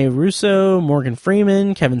Hoffman, Rene Russo, Morgan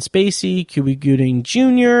Freeman, Kevin Spacey, Cuba Gooding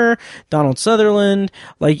Jr., Donald Sutherland.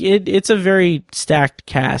 Like, it's a very stacked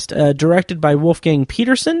cast. Directed by Wolfgang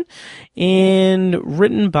Peterson and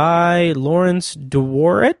written by Lawrence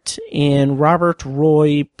Dworet and Robert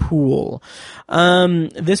Roy Poole.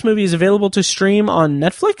 This movie is available to stream on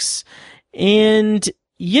Netflix, and,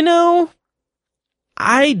 you know,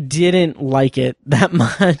 I didn't like it that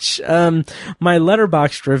much. My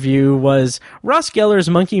Letterboxd review was Ross Geller's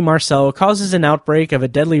monkey Marcel causes an outbreak of a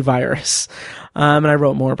deadly virus. And I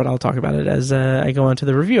wrote more, but I'll talk about it as I go on to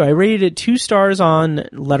the review. I rated it 2 stars on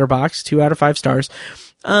Letterboxd, 2 out of 5 stars.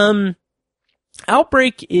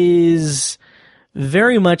 Outbreak is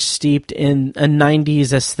very much steeped in a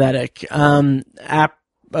 90s aesthetic.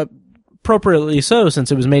 Appropriately so,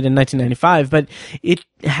 since it was made in 1995, but it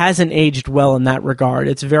hasn't aged well in that regard.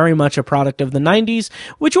 It's very much a product of the 90s,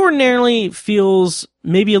 which ordinarily feels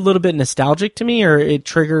maybe a little bit nostalgic to me, or it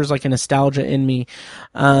triggers like a nostalgia in me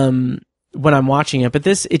when I'm watching it. But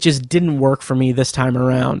it just didn't work for me this time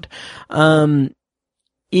around.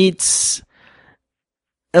 It's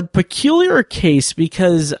a peculiar case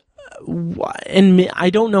because, and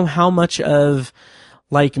I don't know how much of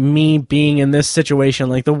like me being in this situation,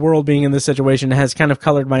 like the world being in this situation, has kind of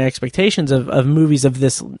colored my expectations of movies of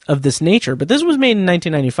this nature. But this was made in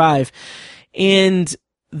 1995, and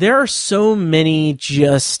there are so many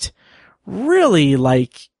just really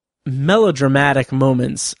like melodramatic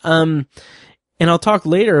moments. And I'll talk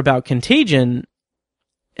later about Contagion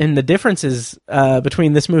and the differences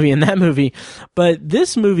between this movie and that movie. But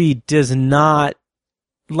this movie does not,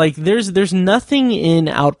 like, there's nothing in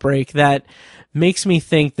Outbreak that makes me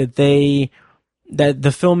think that the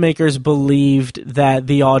filmmakers believed that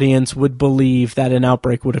the audience would believe that an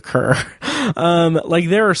outbreak would occur. Like,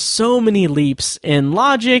 there are so many leaps in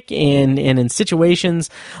logic and in situations.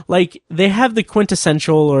 Like, they have the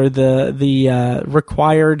quintessential or the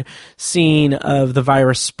required scene of the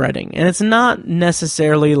virus spreading, and it's not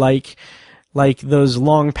necessarily like those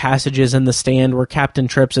long passages in the stand where Captain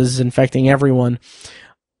Trips is infecting everyone.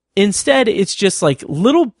 Instead, it's just like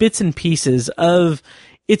little bits and pieces of,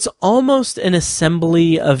 it's almost an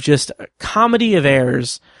assembly of just a comedy of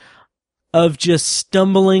errors, of just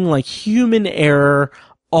stumbling like human error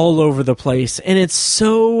all over the place. And it's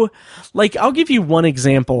so, like, I'll give you one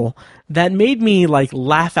example that made me like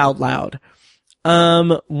laugh out loud.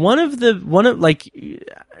 One of like,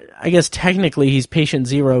 I guess technically he's patient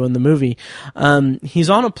zero in the movie. He's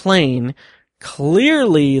on a plane,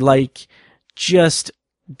 clearly like just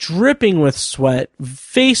dripping with sweat,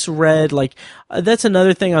 face red. Like, that's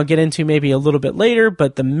another thing I'll get into maybe a little bit later,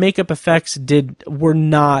 but the makeup effects were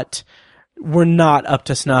not up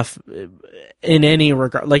to snuff in any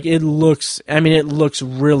regard. Like, it looks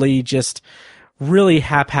really just really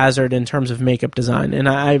haphazard in terms of makeup design. And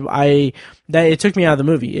it took me out of the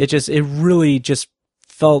movie. It really just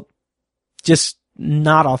felt just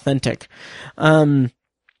not authentic.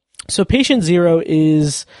 So Patient Zero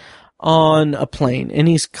is on a plane, and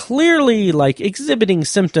he's clearly like exhibiting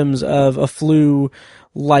symptoms of a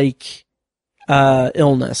flu-like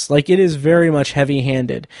illness. Like, it is very much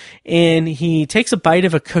heavy-handed. And he takes a bite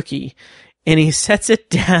of a cookie, and he sets it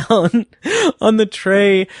down on the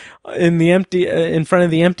tray in front of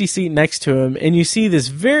the empty seat next to him. And you see this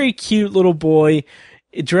very cute little boy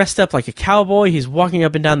dressed up like a cowboy. He's walking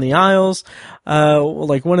up and down the aisles.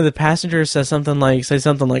 Like, one of the passengers says something like,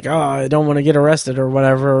 oh, I don't want to get arrested or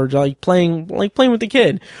whatever, or like playing with the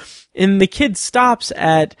kid. And the kid stops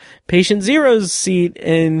at patient zero's seat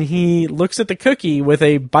and he looks at the cookie with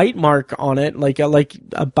a bite mark on it, like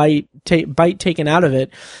a bite taken out of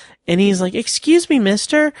it. And he's like, "Excuse me,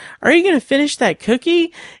 mister, are you going to finish that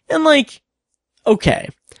cookie?" And like, okay,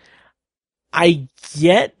 I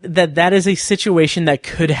get that is a situation that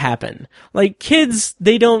could happen. Like, kids,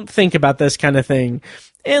 they don't think about this kind of thing.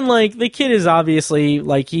 And like, the kid is obviously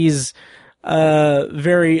like, he's a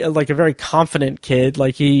very confident kid,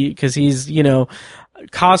 like cause he's, you know,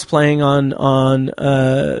 cosplaying on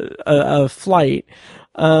a flight.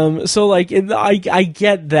 So like, I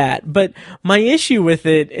get that, but my issue with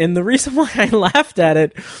it, and the reason why I laughed at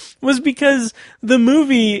it, was because the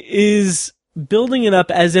movie is building it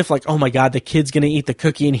up as if like, oh my God, the kid's gonna eat the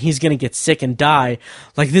cookie and he's gonna get sick and die.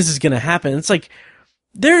 Like, this is gonna happen. It's like,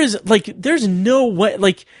 there's no way,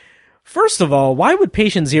 like, first of all, why would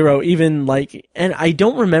patient zero even like, and I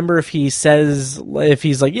don't remember if he's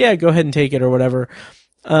like, yeah, go ahead and take it or whatever.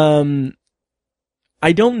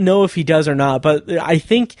 I don't know if he does or not, but I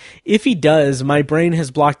think if he does, my brain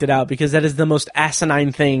has blocked it out, because that is the most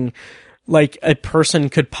asinine thing like a person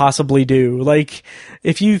could possibly do. Like,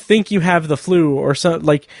 if you think you have the flu or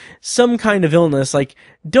some kind of illness, like,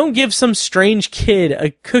 don't give some strange kid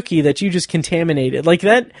a cookie that you just contaminated.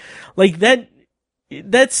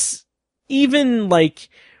 That's even like,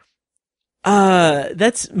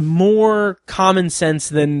 that's more common sense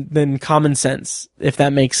than common sense, if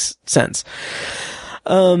that makes sense.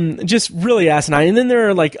 Just really asinine. And then there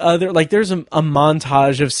are like there's a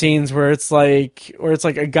montage of scenes where it's like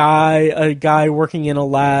a guy working in a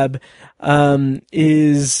lab,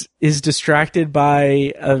 is distracted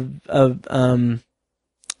by a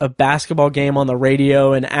basketball game on the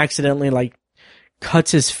radio and accidentally like cuts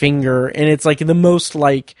his finger. And it's like the most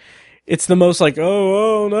like,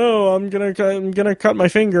 oh no, I'm gonna cut my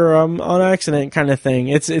finger on accident kind of thing.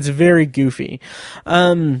 It's very goofy.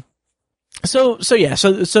 So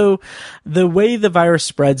the way the virus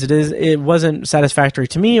spreads, it wasn't satisfactory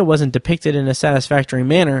to me. It wasn't depicted in a satisfactory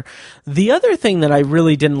manner. The other thing that I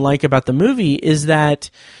really didn't like about the movie is that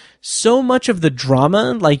so much of the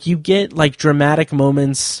drama, like, you get like dramatic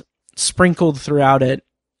moments sprinkled throughout it.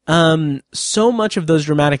 So much of those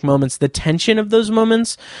dramatic moments, the tension of those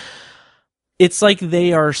moments, it's like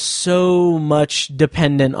they are so much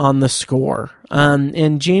dependent on the score.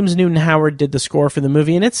 And James Newton Howard did the score for the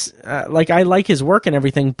movie, and it's like, I like his work and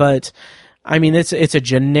everything, but I mean, it's a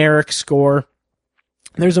generic score.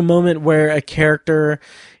 There's a moment where a character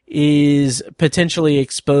is potentially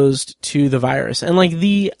exposed to the virus, and like,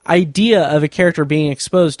 the idea of a character being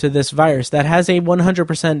exposed to this virus that has a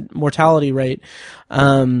 100% mortality rate,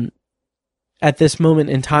 at this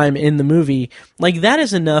moment in time in the movie, like, that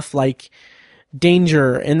is enough, like,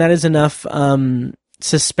 danger, and that is enough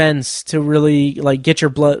suspense to really like get your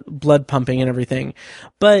blood pumping and everything.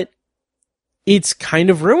 But it's kind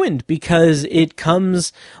of ruined because it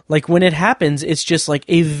comes, like, when it happens, it's just like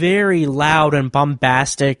a very loud and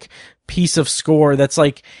bombastic piece of score that's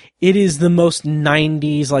like, it is the most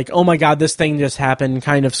 90s, like, oh my God, this thing just happened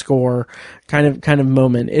kind of score, kind of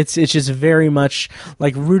moment. It's just very much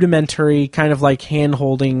like rudimentary, kind of like hand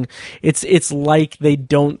holding. It's like they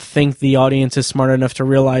don't think the audience is smart enough to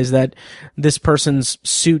realize that this person's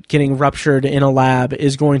suit getting ruptured in a lab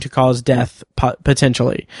is going to cause death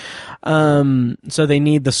potentially. So they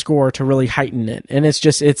need the score to really heighten it. And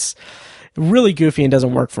it's really goofy and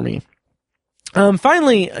doesn't work for me.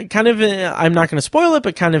 Finally, kind of, I'm not going to spoil it,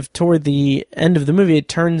 but kind of toward the end of the movie, it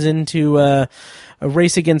turns into a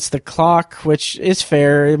race against the clock, which is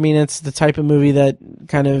fair. I mean, it's the type of movie that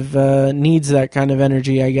kind of needs that kind of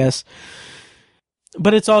energy, I guess.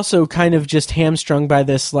 But it's also kind of just hamstrung by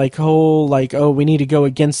this like whole like, oh, we need to go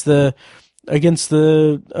against the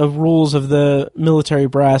rules of the military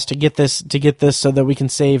brass to get this so that we can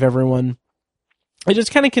save everyone. It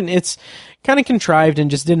just it's kind of contrived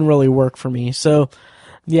and just didn't really work for me. So,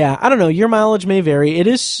 yeah, I don't know. Your mileage may vary. It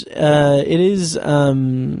is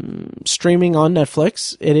streaming on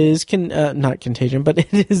Netflix. It is not Contagion, but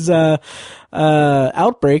it is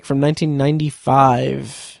Outbreak from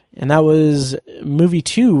 1995, and that was movie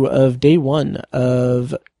 2 of day 1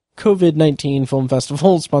 of COVID-19 Film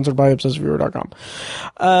Festival, sponsored by ObsessiveViewer.com.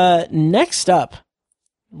 Next up,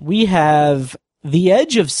 we have The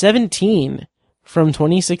Edge of 17. From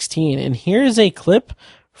 2016, and here's a clip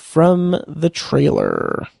from the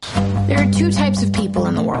trailer. There are 2 types of people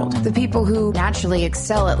in the world. The people who naturally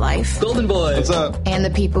excel at life. Golden boy. What's up? And the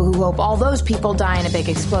people who hope all those people die in a big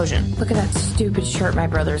explosion. Look at that stupid shirt my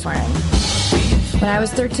brother's wearing. When I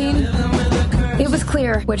was 13, it was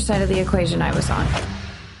clear which side of the equation I was on.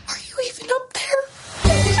 Are you even up there?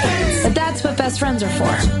 But that's That's what best friends are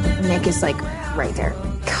for. Nick is like right there.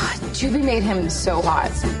 God, Juvie made him so hot.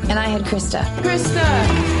 And I had Krista.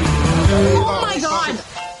 Oh my God!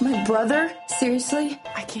 My brother? Seriously?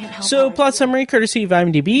 I can't help So, plot summary, courtesy of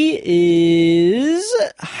IMDb, is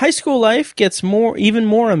high school life gets even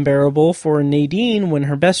more unbearable for Nadine when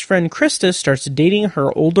her best friend Krista starts dating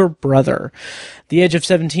her older brother. The Edge of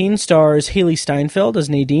 17 stars Haley Steinfeld as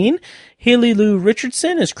Nadine, Haley Lou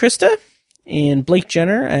Richardson as Krista, and Blake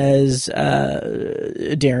Jenner as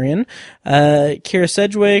Darian. Kira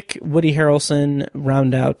Sedgwick, Woody Harrelson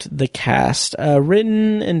round out the cast.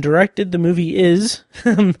 Written and directed, the movie is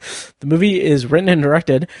written and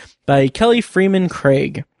directed by Kelly Freeman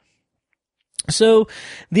Craig. So,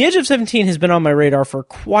 The Edge of 17 has been on my radar for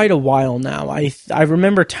quite a while now. I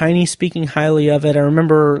remember Tiny speaking highly of it. I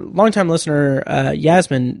remember longtime listener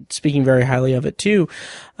Yasmin speaking very highly of it too.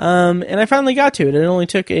 And I finally got to it. It only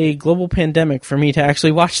took a global pandemic for me to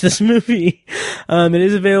actually watch this movie.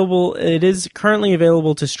 It is currently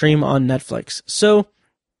available to stream on Netflix. So,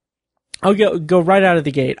 I'll go right out of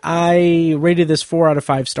the gate. I rated this 4 out of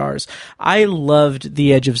 5 stars. I loved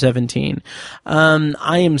The Edge of 17.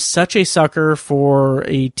 I am such a sucker for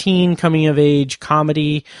a teen coming of age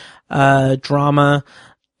comedy, drama.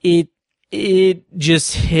 It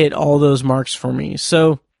just hit all those marks for me.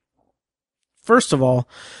 So, first of all,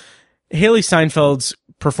 Haley Steinfeld's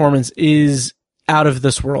performance is out of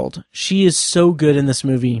this world. She is so good in this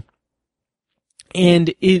movie.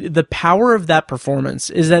 And the power of that performance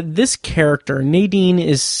is that this character, Nadine,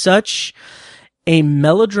 is such a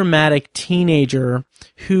melodramatic teenager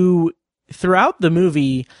who, throughout the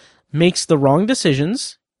movie, makes the wrong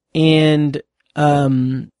decisions and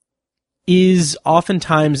is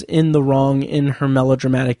oftentimes in the wrong in her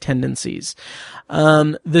melodramatic tendencies.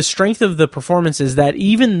 The strength of the performance is that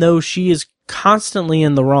even though she is constantly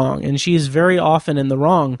in the wrong, and she is very often in the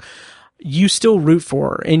wrong, you still root for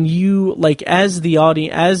her, and you, like, as the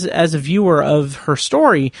audience, as a viewer of her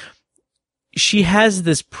story, she has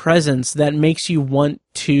this presence that makes you want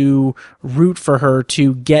to root for her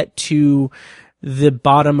to get to the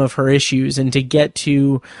bottom of her issues and to get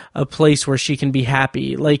to a place where she can be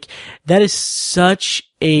happy. Like, that is such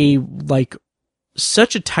a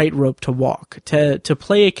tightrope to walk, to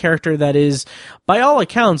play a character that is, by all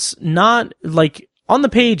accounts, not, like, on the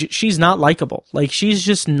page, she's not likable. Like, she's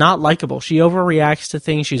just not likable. She overreacts to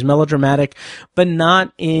things. She's melodramatic, but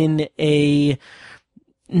not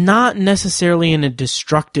necessarily in a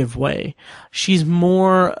destructive way. She's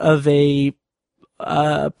more of a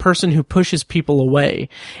person who pushes people away.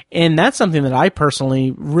 And that's something that I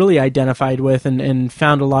personally really identified with and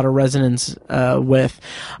found a lot of resonance with.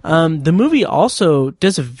 The movie also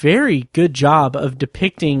does a very good job of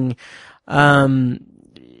depicting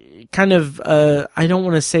kind of, I don't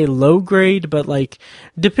want to say low grade, but like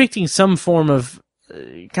depicting some form of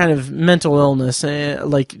kind of mental illness.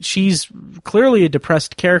 Like, she's clearly a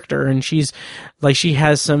depressed character, and she's like, she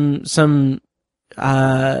has some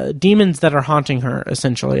demons that are haunting her,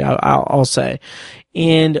 essentially, I'll say.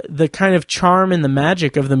 And the kind of charm and the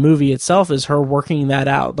magic of the movie itself is her working that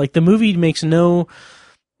out. Like, the movie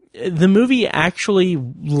actually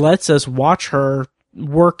lets us watch her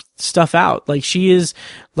work stuff out. Like, she is,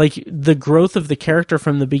 like, the growth of the character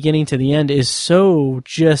from the beginning to the end is so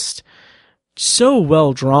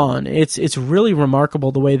well drawn. It's really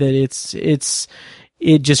remarkable the way that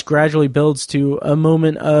it just gradually builds to a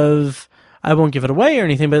moment of, I won't give it away or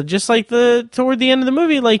anything, but just like toward the end of the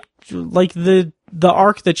movie, like the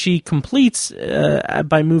arc that she completes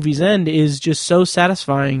by movie's end is just so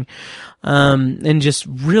satisfying, and just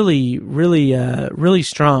really, really, really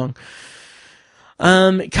strong.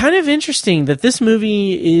 Kind of interesting that this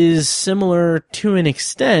movie is similar to an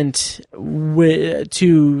extent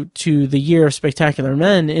to The Year of Spectacular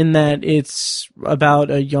Men, in that it's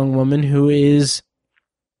about a young woman who is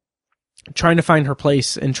trying to find her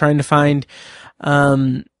place and trying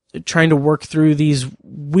to work through these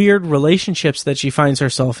weird relationships that she finds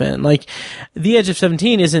herself in. Like, The Edge of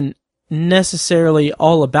 17 isn't necessarily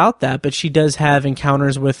all about that, but she does have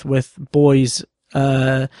encounters with boys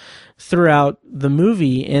throughout the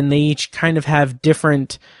movie, and they each kind of have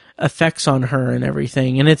different effects on her and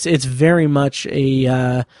everything. And it's very much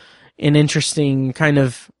an interesting kind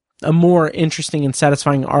of, a more interesting and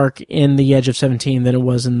satisfying arc in The Edge of 17 than it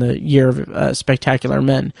was in The Year of Spectacular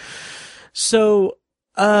Men. So,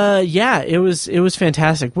 yeah, it was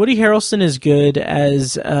fantastic. Woody Harrelson is good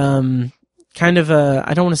as, kind of a,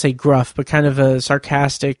 I don't want to say gruff, but kind of a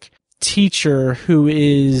sarcastic teacher who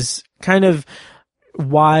is kind of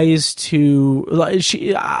wise to,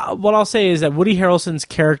 what I'll say is that Woody Harrelson's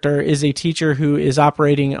character is a teacher who is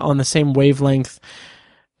operating on the same wavelength,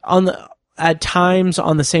 at times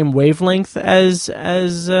on the same wavelength as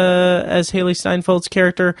Haley Steinfeld's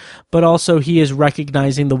character, but also he is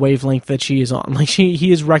recognizing the wavelength that she is on. Like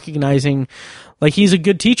he is recognizing, like he's a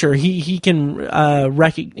good teacher. He can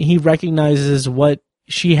he recognizes what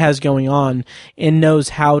she has going on and knows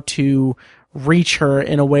how to reach her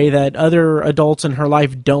in a way that other adults in her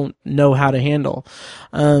life don't know how to handle.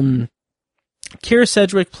 Keira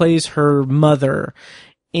Sedgwick plays her mother,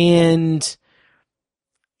 and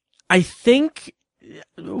I think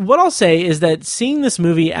what I'll say is that seeing this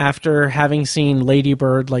movie after having seen Lady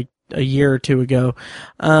Bird like a year or two ago,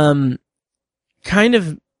 kind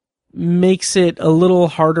of makes it a little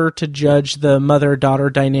harder to judge the mother-daughter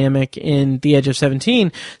dynamic in The Edge of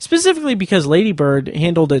 17, specifically because Lady Bird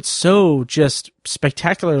handled it so just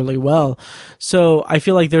spectacularly well. So I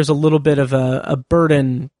feel like there's a little bit of a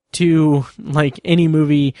burden to like any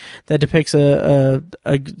movie that depicts a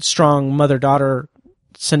strong mother-daughter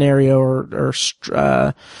scenario or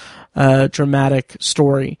dramatic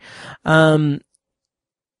story. But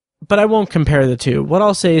I won't compare the two. What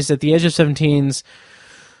I'll say is that The Edge of 17's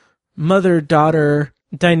mother-daughter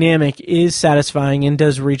dynamic is satisfying and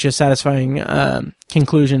does reach a satisfying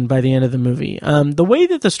conclusion by the end of the movie. The way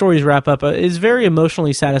that the stories wrap up is very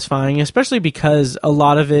emotionally satisfying, especially because a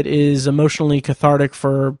lot of it is emotionally cathartic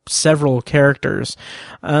for several characters.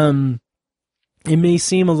 It may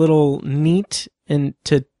seem a little neat and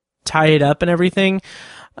to tie it up and everything,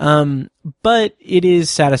 but it is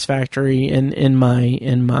satisfactory in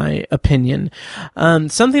my opinion.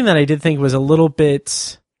 Something that I did think was a little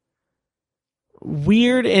bit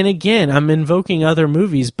weird, and again, I'm invoking other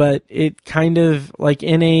movies, but it kind of like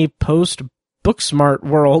in a post Booksmart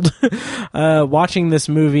world, watching this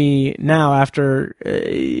movie now after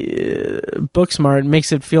Booksmart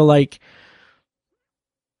makes it feel like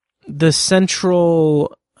the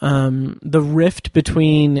central the rift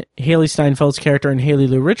between Haley Steinfeld's character and Haley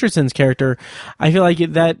Lou Richardson's character, I feel like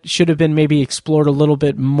that should have been maybe explored a little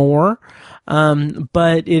bit more.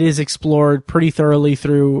 But it is explored pretty thoroughly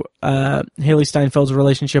through Haley Steinfeld's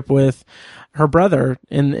relationship with her brother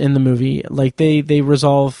in the movie. Like they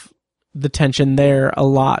resolve the tension there a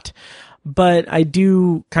lot. But I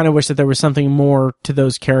do kind of wish that there was something more to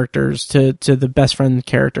those characters, to the best friend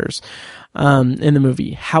characters in the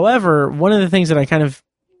movie. However, one of the things that I kind of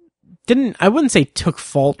I wouldn't say took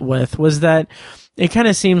fault with, was that it kind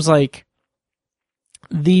of seems like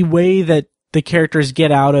the way that the characters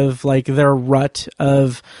get out of like their rut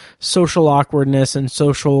of social awkwardness and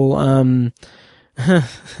social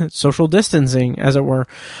social distancing, as it were,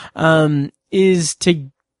 is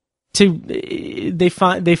they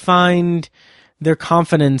find their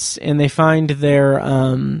confidence and they find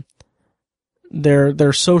their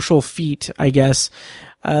social feet, I guess,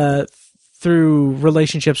 through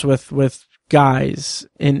relationships with guys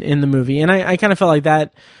in the movie. And I kind of felt like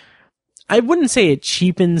that. I wouldn't say it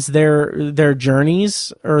cheapens their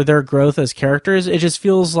journeys or their growth as characters. It just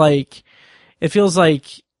feels like they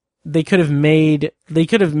could have made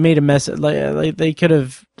a message, like they could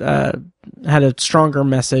have had a stronger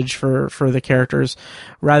message for the characters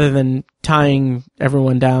rather than tying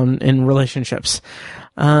everyone down in relationships.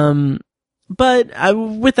 But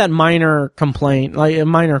with that minor complaint, like a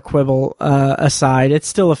minor quibble aside, it's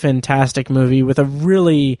still a fantastic movie with a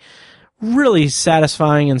really, really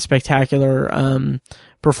satisfying and spectacular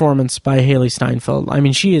performance by Haley Steinfeld. I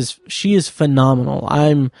mean, she is phenomenal.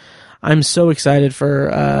 I'm so excited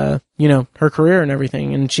for her career and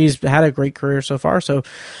everything, and she's had a great career so far. So,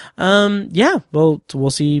 we'll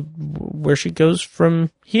see where she goes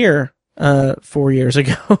from here. 4 years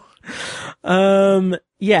ago. So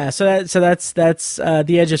that's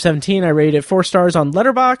The Edge of 17. I rated it 4 stars on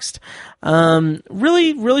Letterboxd.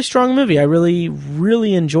 Really, really strong movie. I really,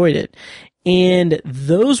 really enjoyed it. And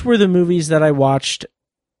those were the movies that I watched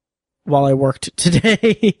while I worked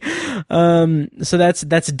today. So that's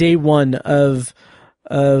day one of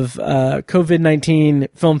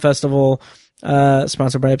COVID-19 Film Festival,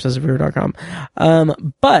 sponsored by obsessiveviewer.com.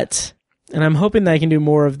 And I'm hoping that I can do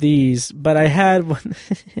more of these, but I had one,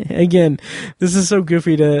 again, this is so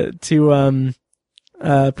goofy to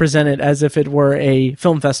present it as if it were a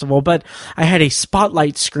film festival, but I had a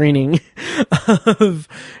spotlight screening of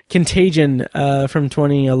Contagion, from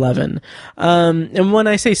 2011. And when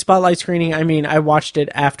I say spotlight screening, I mean, I watched it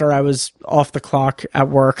after I was off the clock at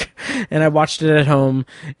work, and I watched it at home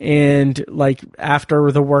and like after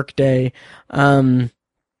the work day.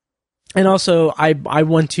 And also, I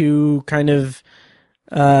want to kind of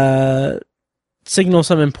signal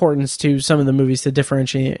some importance to some of the movies to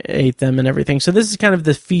differentiate them and everything. So this is kind of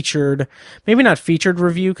the featured, maybe not featured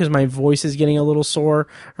review, because my voice is getting a little sore,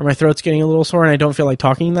 or my throat's getting a little sore, and I don't feel like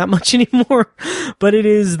talking that much anymore. But it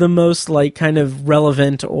is the most like kind of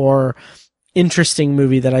relevant or interesting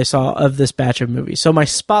movie that I saw of this batch of movies. So my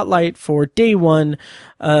spotlight for day one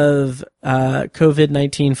of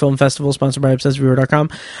COVID-19 Film Festival, sponsored by ObsessedViewer.com,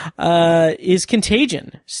 is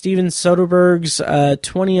Contagion, Steven Soderbergh's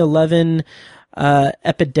 2011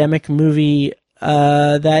 epidemic movie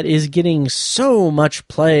that is getting so much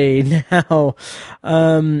play now.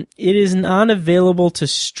 It is not available to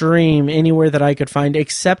stream anywhere that I could find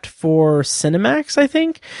except for Cinemax, I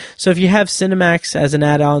think. So if you have Cinemax as an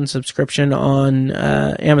add-on subscription on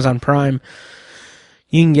Amazon Prime,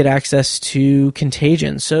 you can get access to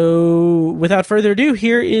Contagion. So without further ado,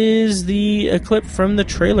 here is the clip from the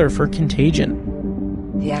trailer for Contagion.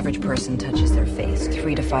 The average person touches their face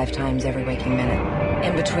 3 to 5 times every waking minute.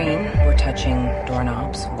 In between, we're touching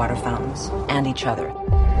doorknobs, water fountains, and each other.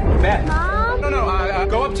 Matt. Mom? No,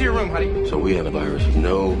 go up to your room, honey. So we have a virus with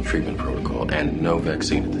no treatment protocol and no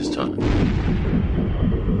vaccine at this time.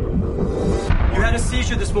 You had a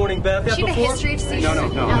seizure this morning, Beth. Does she have a history of seizures?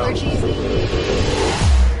 No. Allergies?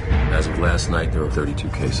 As of last night, there were 32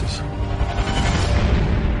 cases.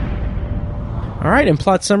 All right, and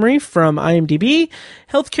plot summary from IMDb.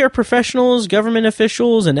 Healthcare professionals, government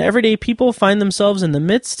officials, and everyday people find themselves in the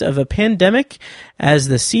midst of a pandemic as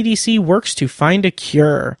the CDC works to find a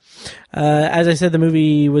cure. As I said, the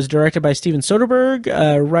movie was directed by Steven Soderbergh.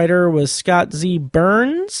 Writer was Scott Z.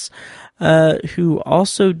 Burns, who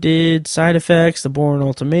also did Side Effects, The Bourne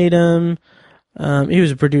Ultimatum. He was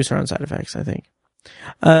a producer on Side Effects, I think.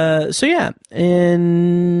 So yeah,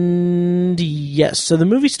 and yes, so the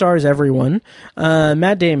movie stars everyone,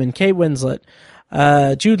 Matt Damon, Kate Winslet,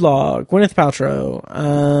 Jude Law, Gwyneth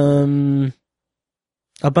Paltrow,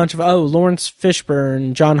 a bunch of, Lawrence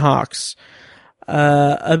Fishburne, John Hawkes,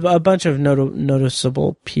 a bunch of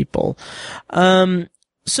noticeable people.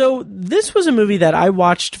 So this was a movie that I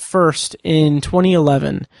watched first in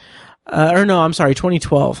 2011,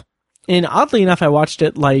 2012. And oddly enough, I watched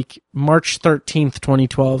it like March 13th,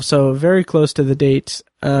 2012. So very close to the date,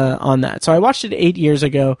 on that. So I watched it 8 years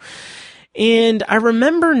ago. And I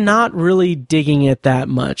remember not really digging it that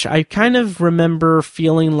much. I kind of remember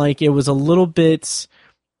feeling like it was a little bit,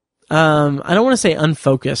 I don't want to say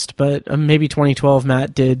unfocused, but maybe 2012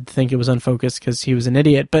 Matt did think it was unfocused because he was an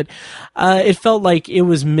idiot, but it felt like it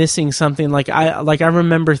was missing something. Like I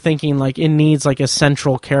remember thinking like it needs like a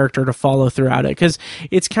central character to follow throughout it, because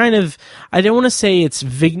it's kind of, I don't want to say it's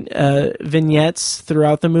vignettes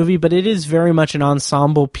throughout the movie, but it is very much an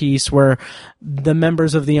ensemble piece where the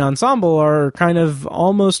members of the ensemble are kind of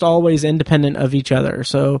almost always independent of each other.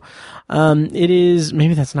 So it is,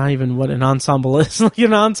 maybe that's not even what an ensemble is, like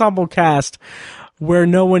an ensemble cast where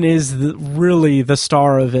no one is really the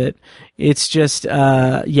star of it. It's just,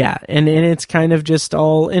 and it's kind of just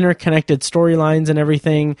all interconnected storylines and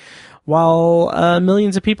everything, while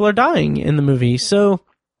millions of people are dying in the movie. So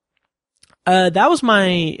that was my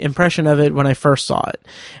impression of it when I first saw it,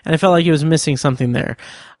 and I felt like it was missing something there.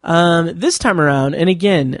 This time around, and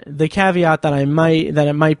again, the caveat that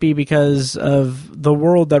it might be because of the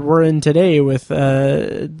world that we're in today with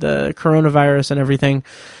the coronavirus and everything.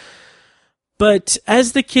 But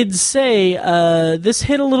as the kids say, this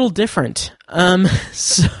hit a little different. Contagion,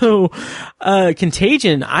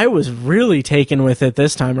 I was really taken with it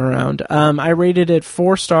this time around. I rated it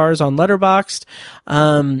 4 stars on Letterboxd.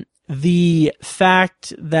 The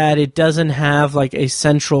fact that it doesn't have like a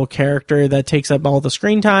central character that takes up all the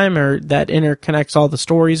screen time or that interconnects all the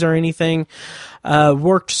stories or anything,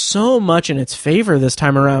 worked so much in its favor this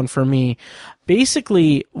time around for me.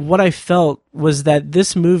 Basically, what I felt was that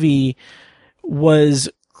this movie was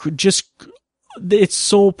just, its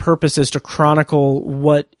sole purpose is to chronicle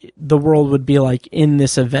what the world would be like in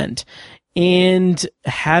this event. And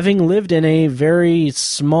having lived in a very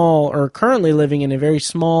small, or currently living in a very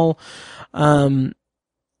small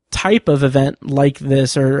type of event like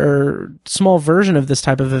this, or small version of this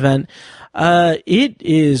type of event, it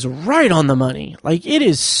is right on the money. Like, it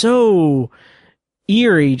is so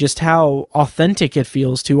eerie just how authentic it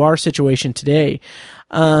feels to our situation today.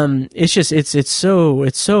 It's just, it's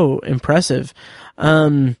so impressive.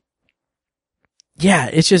 Yeah,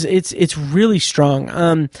 it's really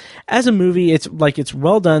strong. As a movie, it's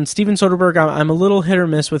well done. Steven Soderbergh, I'm a little hit or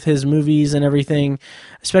miss with his movies and everything,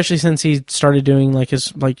 especially since he started doing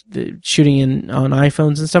shooting on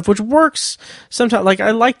iPhones and stuff, which works sometimes. Like,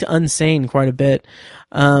 I liked Unsane quite a bit.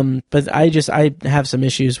 But I have some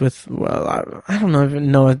issues with, I don't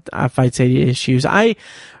even know if I'd say issues. I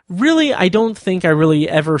really, I don't think I really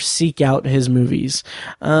ever seek out his movies.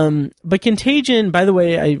 But Contagion, by the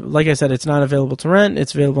way, like I said, it's not available to rent.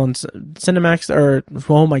 It's available on Cinemax,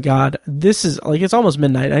 oh my God, this is like, it's almost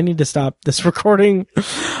midnight. I need to stop this recording.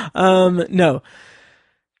 No,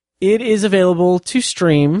 it is available to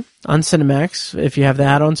stream on Cinemax if you have the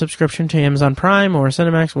add-on subscription to Amazon Prime or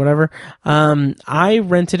Cinemax, whatever. I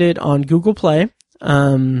rented it on Google Play.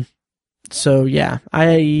 So yeah,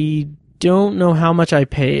 I don't know how much I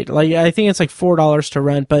paid. Like, I think it's like $4 to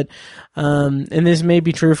rent, but, and this may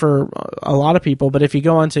be true for a lot of people, but if you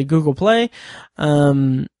go onto Google Play,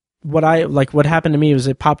 what happened to me was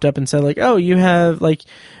it popped up and said like, oh, you have like,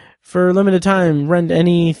 for a limited time, rent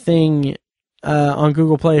anything, on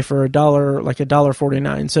Google Play for $1, like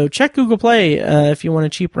 $1.49. So check Google Play, if you want a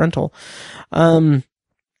cheap rental.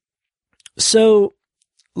 So,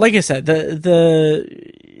 like I said,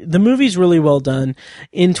 the movie's really well done.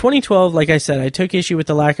 In 2012, like I said, I took issue with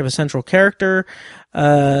the lack of a central character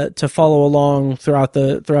to follow along throughout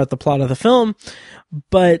the plot of the film.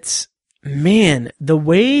 But man, the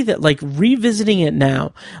way that, like, revisiting it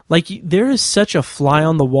now, like, there is such a fly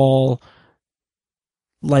on the wall,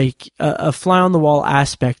 like a fly on the wall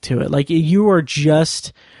aspect to it. Like, you are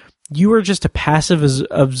just a passive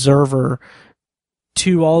observer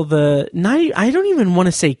to all the, I don't even want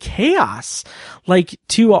to say chaos, like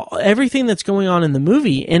to everything that's going on in the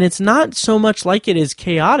movie. And it's not so much like it is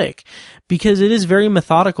chaotic, because it is very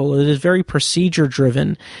methodical. It is very procedure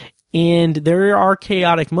driven. And there are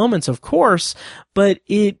chaotic moments, of course, but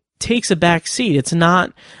it takes a back seat. It's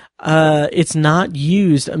not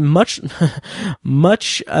used much,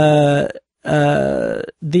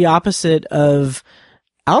 the opposite of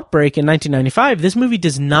Outbreak in 1995. This movie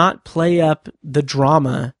does not play up the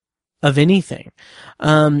drama of anything.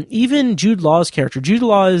 Even Jude Law's character, Jude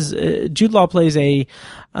Law plays a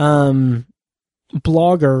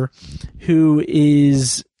blogger who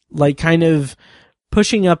is like kind of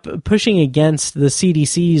pushing against the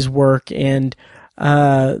CDC's work and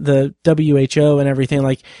the WHO and everything.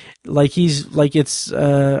 Like he's like, it's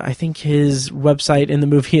I think his website in the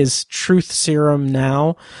movie is Truth Serum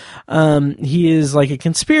Now. He is like a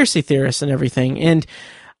conspiracy theorist and everything. And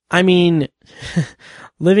I mean,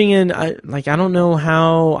 living in, I don't know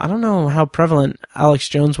how prevalent Alex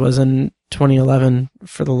Jones was in 2011,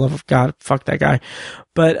 for the love of God, fuck that guy.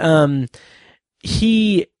 But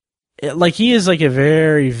he is like a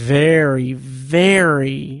very, very,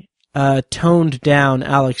 very toned down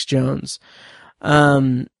Alex Jones.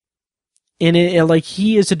 And it like,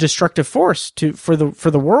 he is a destructive force for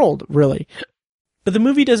the world, really. But the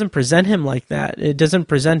movie doesn't present him like that. It doesn't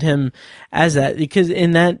present him as that, because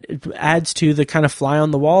that adds to the kind of fly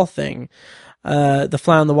on the wall thing, the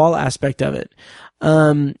fly on the wall aspect of it.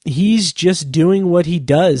 He's just doing what he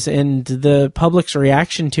does, and the public's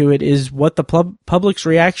reaction to it is what the public's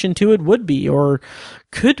reaction to it would be or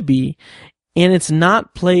could be. And it's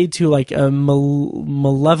not played to like a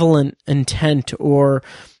malevolent intent or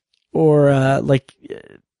like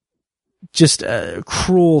just a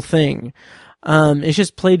cruel thing. It's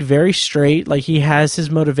just played very straight. Like, he has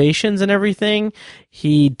his motivations and everything.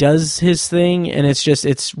 He does his thing, and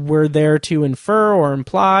we're there to infer or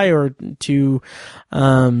imply or to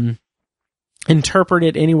interpret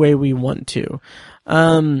it any way we want to.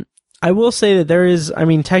 I will say that there is,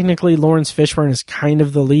 technically Lawrence Fishburne is kind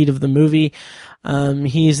of the lead of the movie.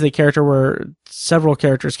 He's the character where several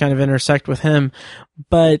characters kind of intersect with him,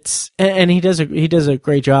 but, and he does a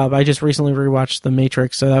great job. I just recently rewatched The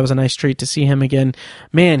Matrix, so that was a nice treat to see him again.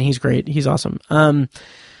 Man, he's great. He's awesome.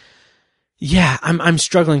 Yeah, I'm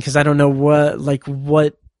struggling because I don't know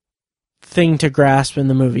what thing to grasp in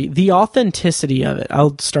the movie. The authenticity of it.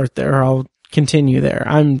 I'll start there, or I'll continue there.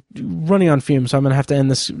 I'm running on fumes, so I'm going to have to end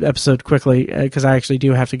this episode quickly because I actually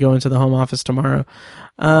do have to go into the home office tomorrow.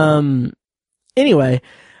 Anyway,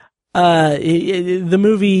 the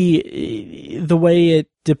movie, the way it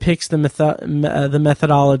depicts the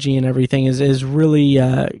methodology and everything is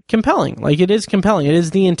really compelling. Like, it is compelling. It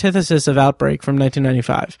is the antithesis of Outbreak from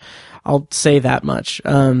 1995. I'll say that much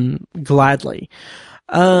gladly.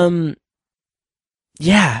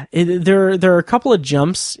 Yeah, there are a couple of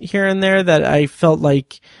jumps here and there that I felt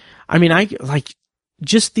like,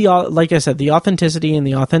 just like I said, the authenticity and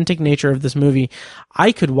the authentic nature of this movie.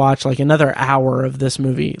 I could watch like another hour of this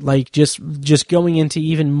movie, like just going into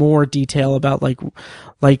even more detail about like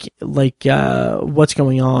what's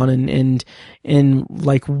going on and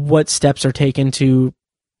like what steps are taken to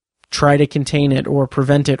try to contain it or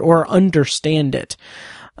prevent it or understand it.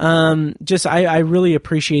 I really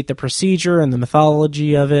appreciate the procedure and the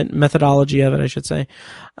methodology of it, I should say.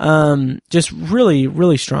 Just really,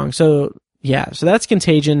 really strong. So yeah, so that's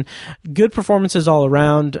Contagion. Good performances all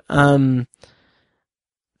around.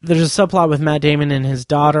 There's a subplot with Matt Damon and his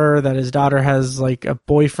daughter, that his daughter has like a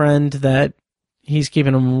boyfriend that he's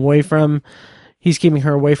keeping her away from,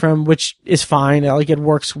 which is fine. Like, it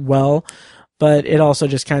works well, but it also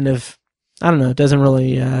just kind of, I don't know, it doesn't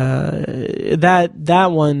really, that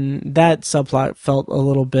subplot felt a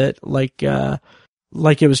little bit like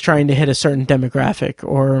it was trying to hit a certain demographic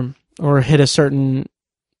or hit a certain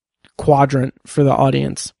quadrant for the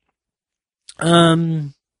audience.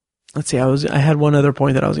 Let's see, I had one other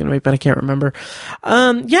point that I was going to make, but I can't remember.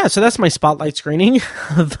 Yeah, so that's my spotlight screening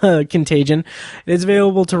of Contagion. It's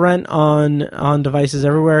available to rent on devices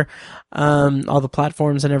everywhere, all the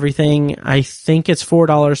platforms and everything. I think it's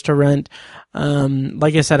 $4 to rent.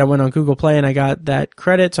 Like I said, I went on Google Play and I got that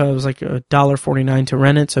credit, so it was like $1.49 to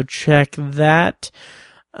rent it, so check that.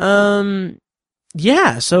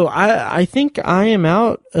 Yeah, so I think I am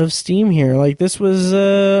out of steam here. Like, this was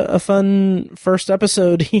a fun first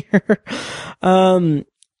episode here.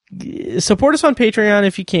 Support us on Patreon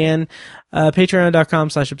if you can.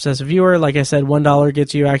 Patreon.com/obsessiveviewer. Like I said, $1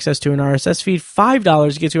 gets you access to an RSS feed.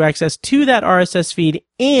 $5 gets you access to that RSS feed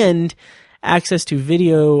and access to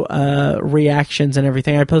video reactions and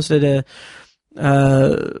everything. I posted a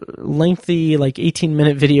lengthy, like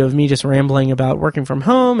 18-minute video of me just rambling about working from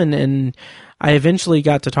home, and I eventually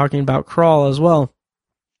got to talking about Crawl as well.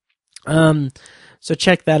 So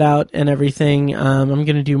check that out and everything. I'm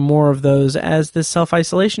going to do more of those as this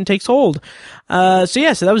self-isolation takes hold. So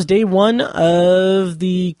that was day one of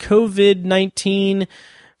the COVID-19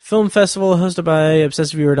 Film Festival hosted by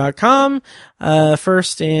ObsessiveViewer.com.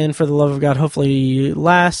 First and, for the love of God, hopefully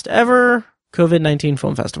last ever COVID-19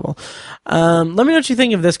 Film Festival. Let me know what you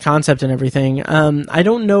think of this concept and everything. I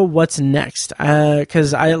don't know what's next,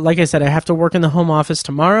 cause like I said, I have to work in the home office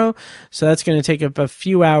tomorrow, so that's going to take up a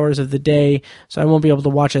few hours of the day, so I won't be able to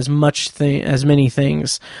watch as many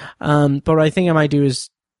things. But what I think I might do is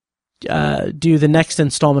do the next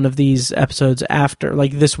installment of these episodes after,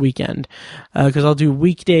 like, this weekend, because I'll do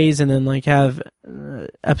weekdays and then like have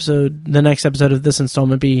the next episode of this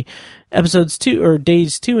installment be episodes 2 or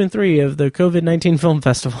days 2 and 3 of the COVID-19 Film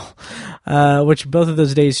Festival, which both of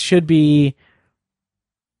those days should be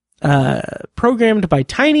programmed by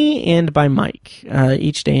Tiny and by Mike,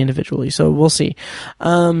 each day individually. So we'll see.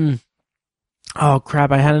 Oh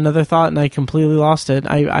crap, I had another thought and I completely lost it.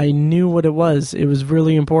 I knew what it was. It was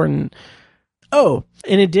really important. Oh,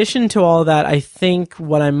 in addition to all that, I think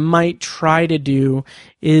what I might try to do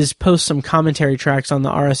is post some commentary tracks on the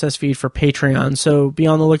RSS feed for Patreon. So be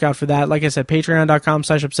on the lookout for that. Like I said,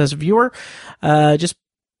 patreon.com/obsessiveviewer. Just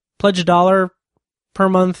pledge $1 per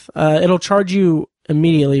month. It'll charge you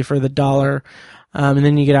immediately for the $1. And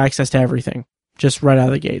then you get access to everything just right out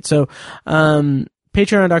of the gate. So,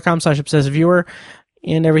 patreon.com/obsessiveviewer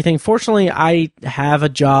and everything. Fortunately, I have a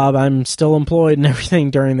job. I'm still employed and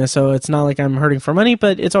everything during this, so it's not like I'm hurting for money,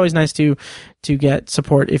 but it's always nice to get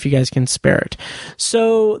support if you guys can spare it.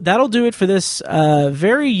 So that'll do it for this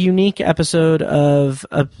very unique episode of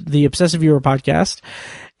the Obsessive Viewer podcast.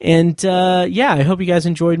 And I hope you guys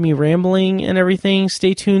enjoyed me rambling and everything.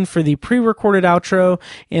 Stay tuned for the pre-recorded outro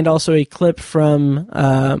and also a clip from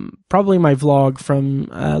probably my vlog from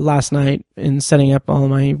last night in setting up all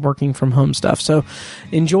my working from home stuff. So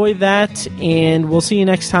enjoy that, and we'll see you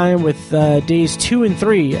next time with days 2 and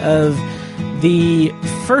 3 of the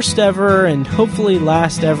first ever and hopefully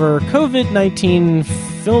last ever COVID-19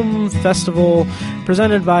 Film Festival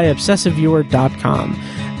presented by ObsessiveViewer.com.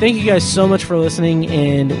 Thank you guys so much for listening,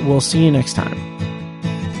 and we'll see you next time.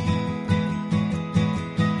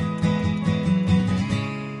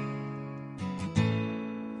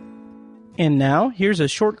 And now, here's a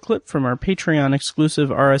short clip from our Patreon exclusive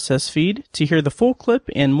RSS feed. To hear the full clip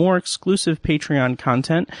and more exclusive Patreon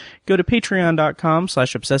content, go to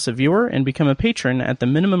patreon.com/obsessiveviewer and become a patron at the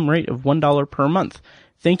minimum rate of $1 per month.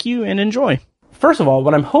 Thank you and enjoy. First of all,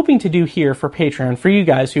 what I'm hoping to do here for Patreon, for you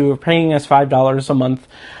guys who are paying us $5 a month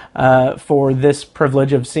for this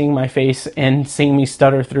privilege of seeing my face and seeing me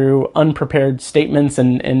stutter through unprepared statements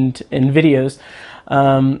and videos,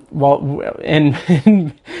 and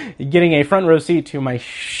getting a front row seat to my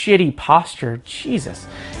shitty posture. Jesus.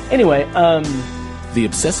 Anyway, The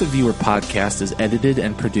Obsessive Viewer podcast is edited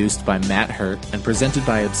and produced by Matt Hurt and presented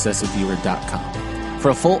by ObsessiveViewer.com. For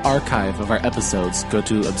a full archive of our episodes, go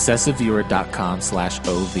to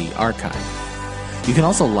ObsessiveViewer.com/OV archive. You can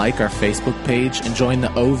also like our Facebook page and join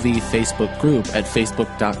the OV Facebook group at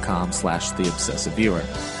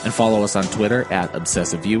facebook.com/theobsessiveviewer, and follow us on Twitter at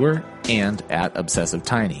obsessiveviewer and at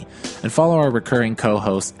obsessivetiny, and follow our recurring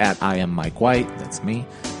co-hosts at I am Mike White, that's me,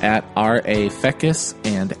 at R.A. Feckus,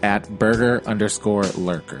 and at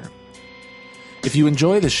burger_lurker. If you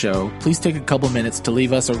enjoy the show, please take a couple minutes to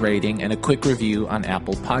leave us a rating and a quick review on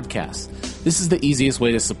Apple Podcasts. This is the easiest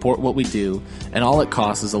way to support what we do, and all it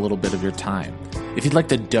costs is a little bit of your time. If you'd like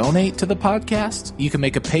to donate to the podcast, you can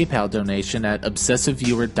make a PayPal donation at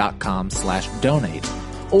obsessiveviewer.com/donate,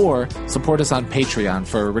 or support us on Patreon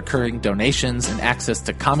for recurring donations and access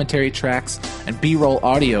to commentary tracks and B-roll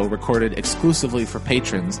audio recorded exclusively for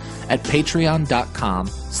patrons at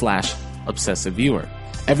patreon.com/obsessiveviewer.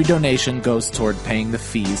 Every donation goes toward paying the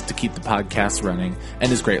fees to keep the podcast running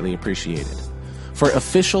and is greatly appreciated. For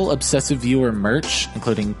official Obsessive Viewer merch,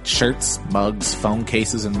 including shirts, mugs, phone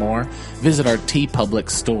cases, and more, visit our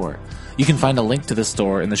TeePublic store. You can find a link to the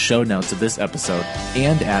store in the show notes of this episode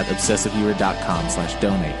and at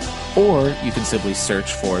obsessiveviewer.com/donate. Or you can simply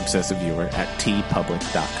search for Obsessive Viewer at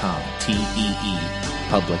teepublic.com, T-E-E,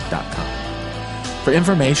 public.com. For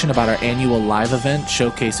information about our annual live event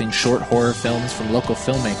showcasing short horror films from local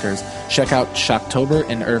filmmakers, check out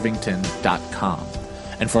shocktoberInIrvington.com.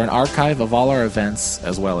 And for an archive of all our events,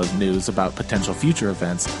 as well as news about potential future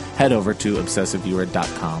events, head over to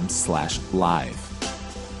obsessiveviewer.com/live.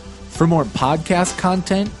 For more podcast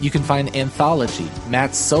content, you can find Anthology,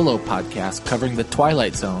 Matt's solo podcast covering The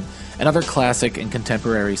Twilight Zone and other classic and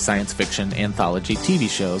contemporary science fiction anthology TV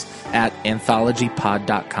shows at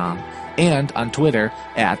anthologypod.com and on Twitter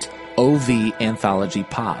at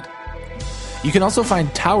OVAnthologyPod. You can also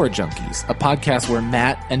find Tower Junkies, a podcast where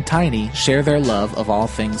Matt and Tiny share their love of all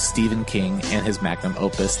things Stephen King and his magnum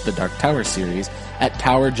opus, the Dark Tower series, at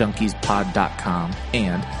towerjunkiespod.com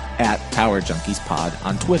and at towerjunkiespod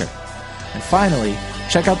on Twitter. And finally,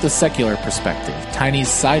 check out The Secular Perspective, Tiny's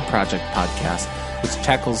side project podcast, which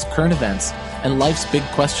tackles current events and life's big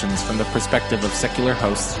questions from the perspective of secular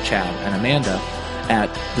hosts Chad and Amanda at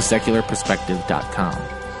thesecularperspective.com.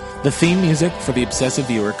 The theme music for The Obsessive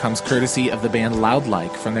Viewer comes courtesy of the band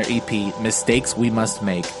Loudlike from their EP Mistakes We Must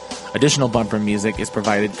Make. Additional bumper music is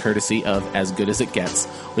provided courtesy of As Good As It Gets,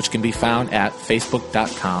 which can be found at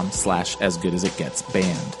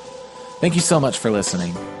facebook.com/asgoodasitgetsband. Thank you so much for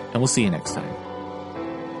listening, and we'll see you next time.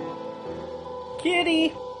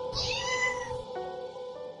 Kitty!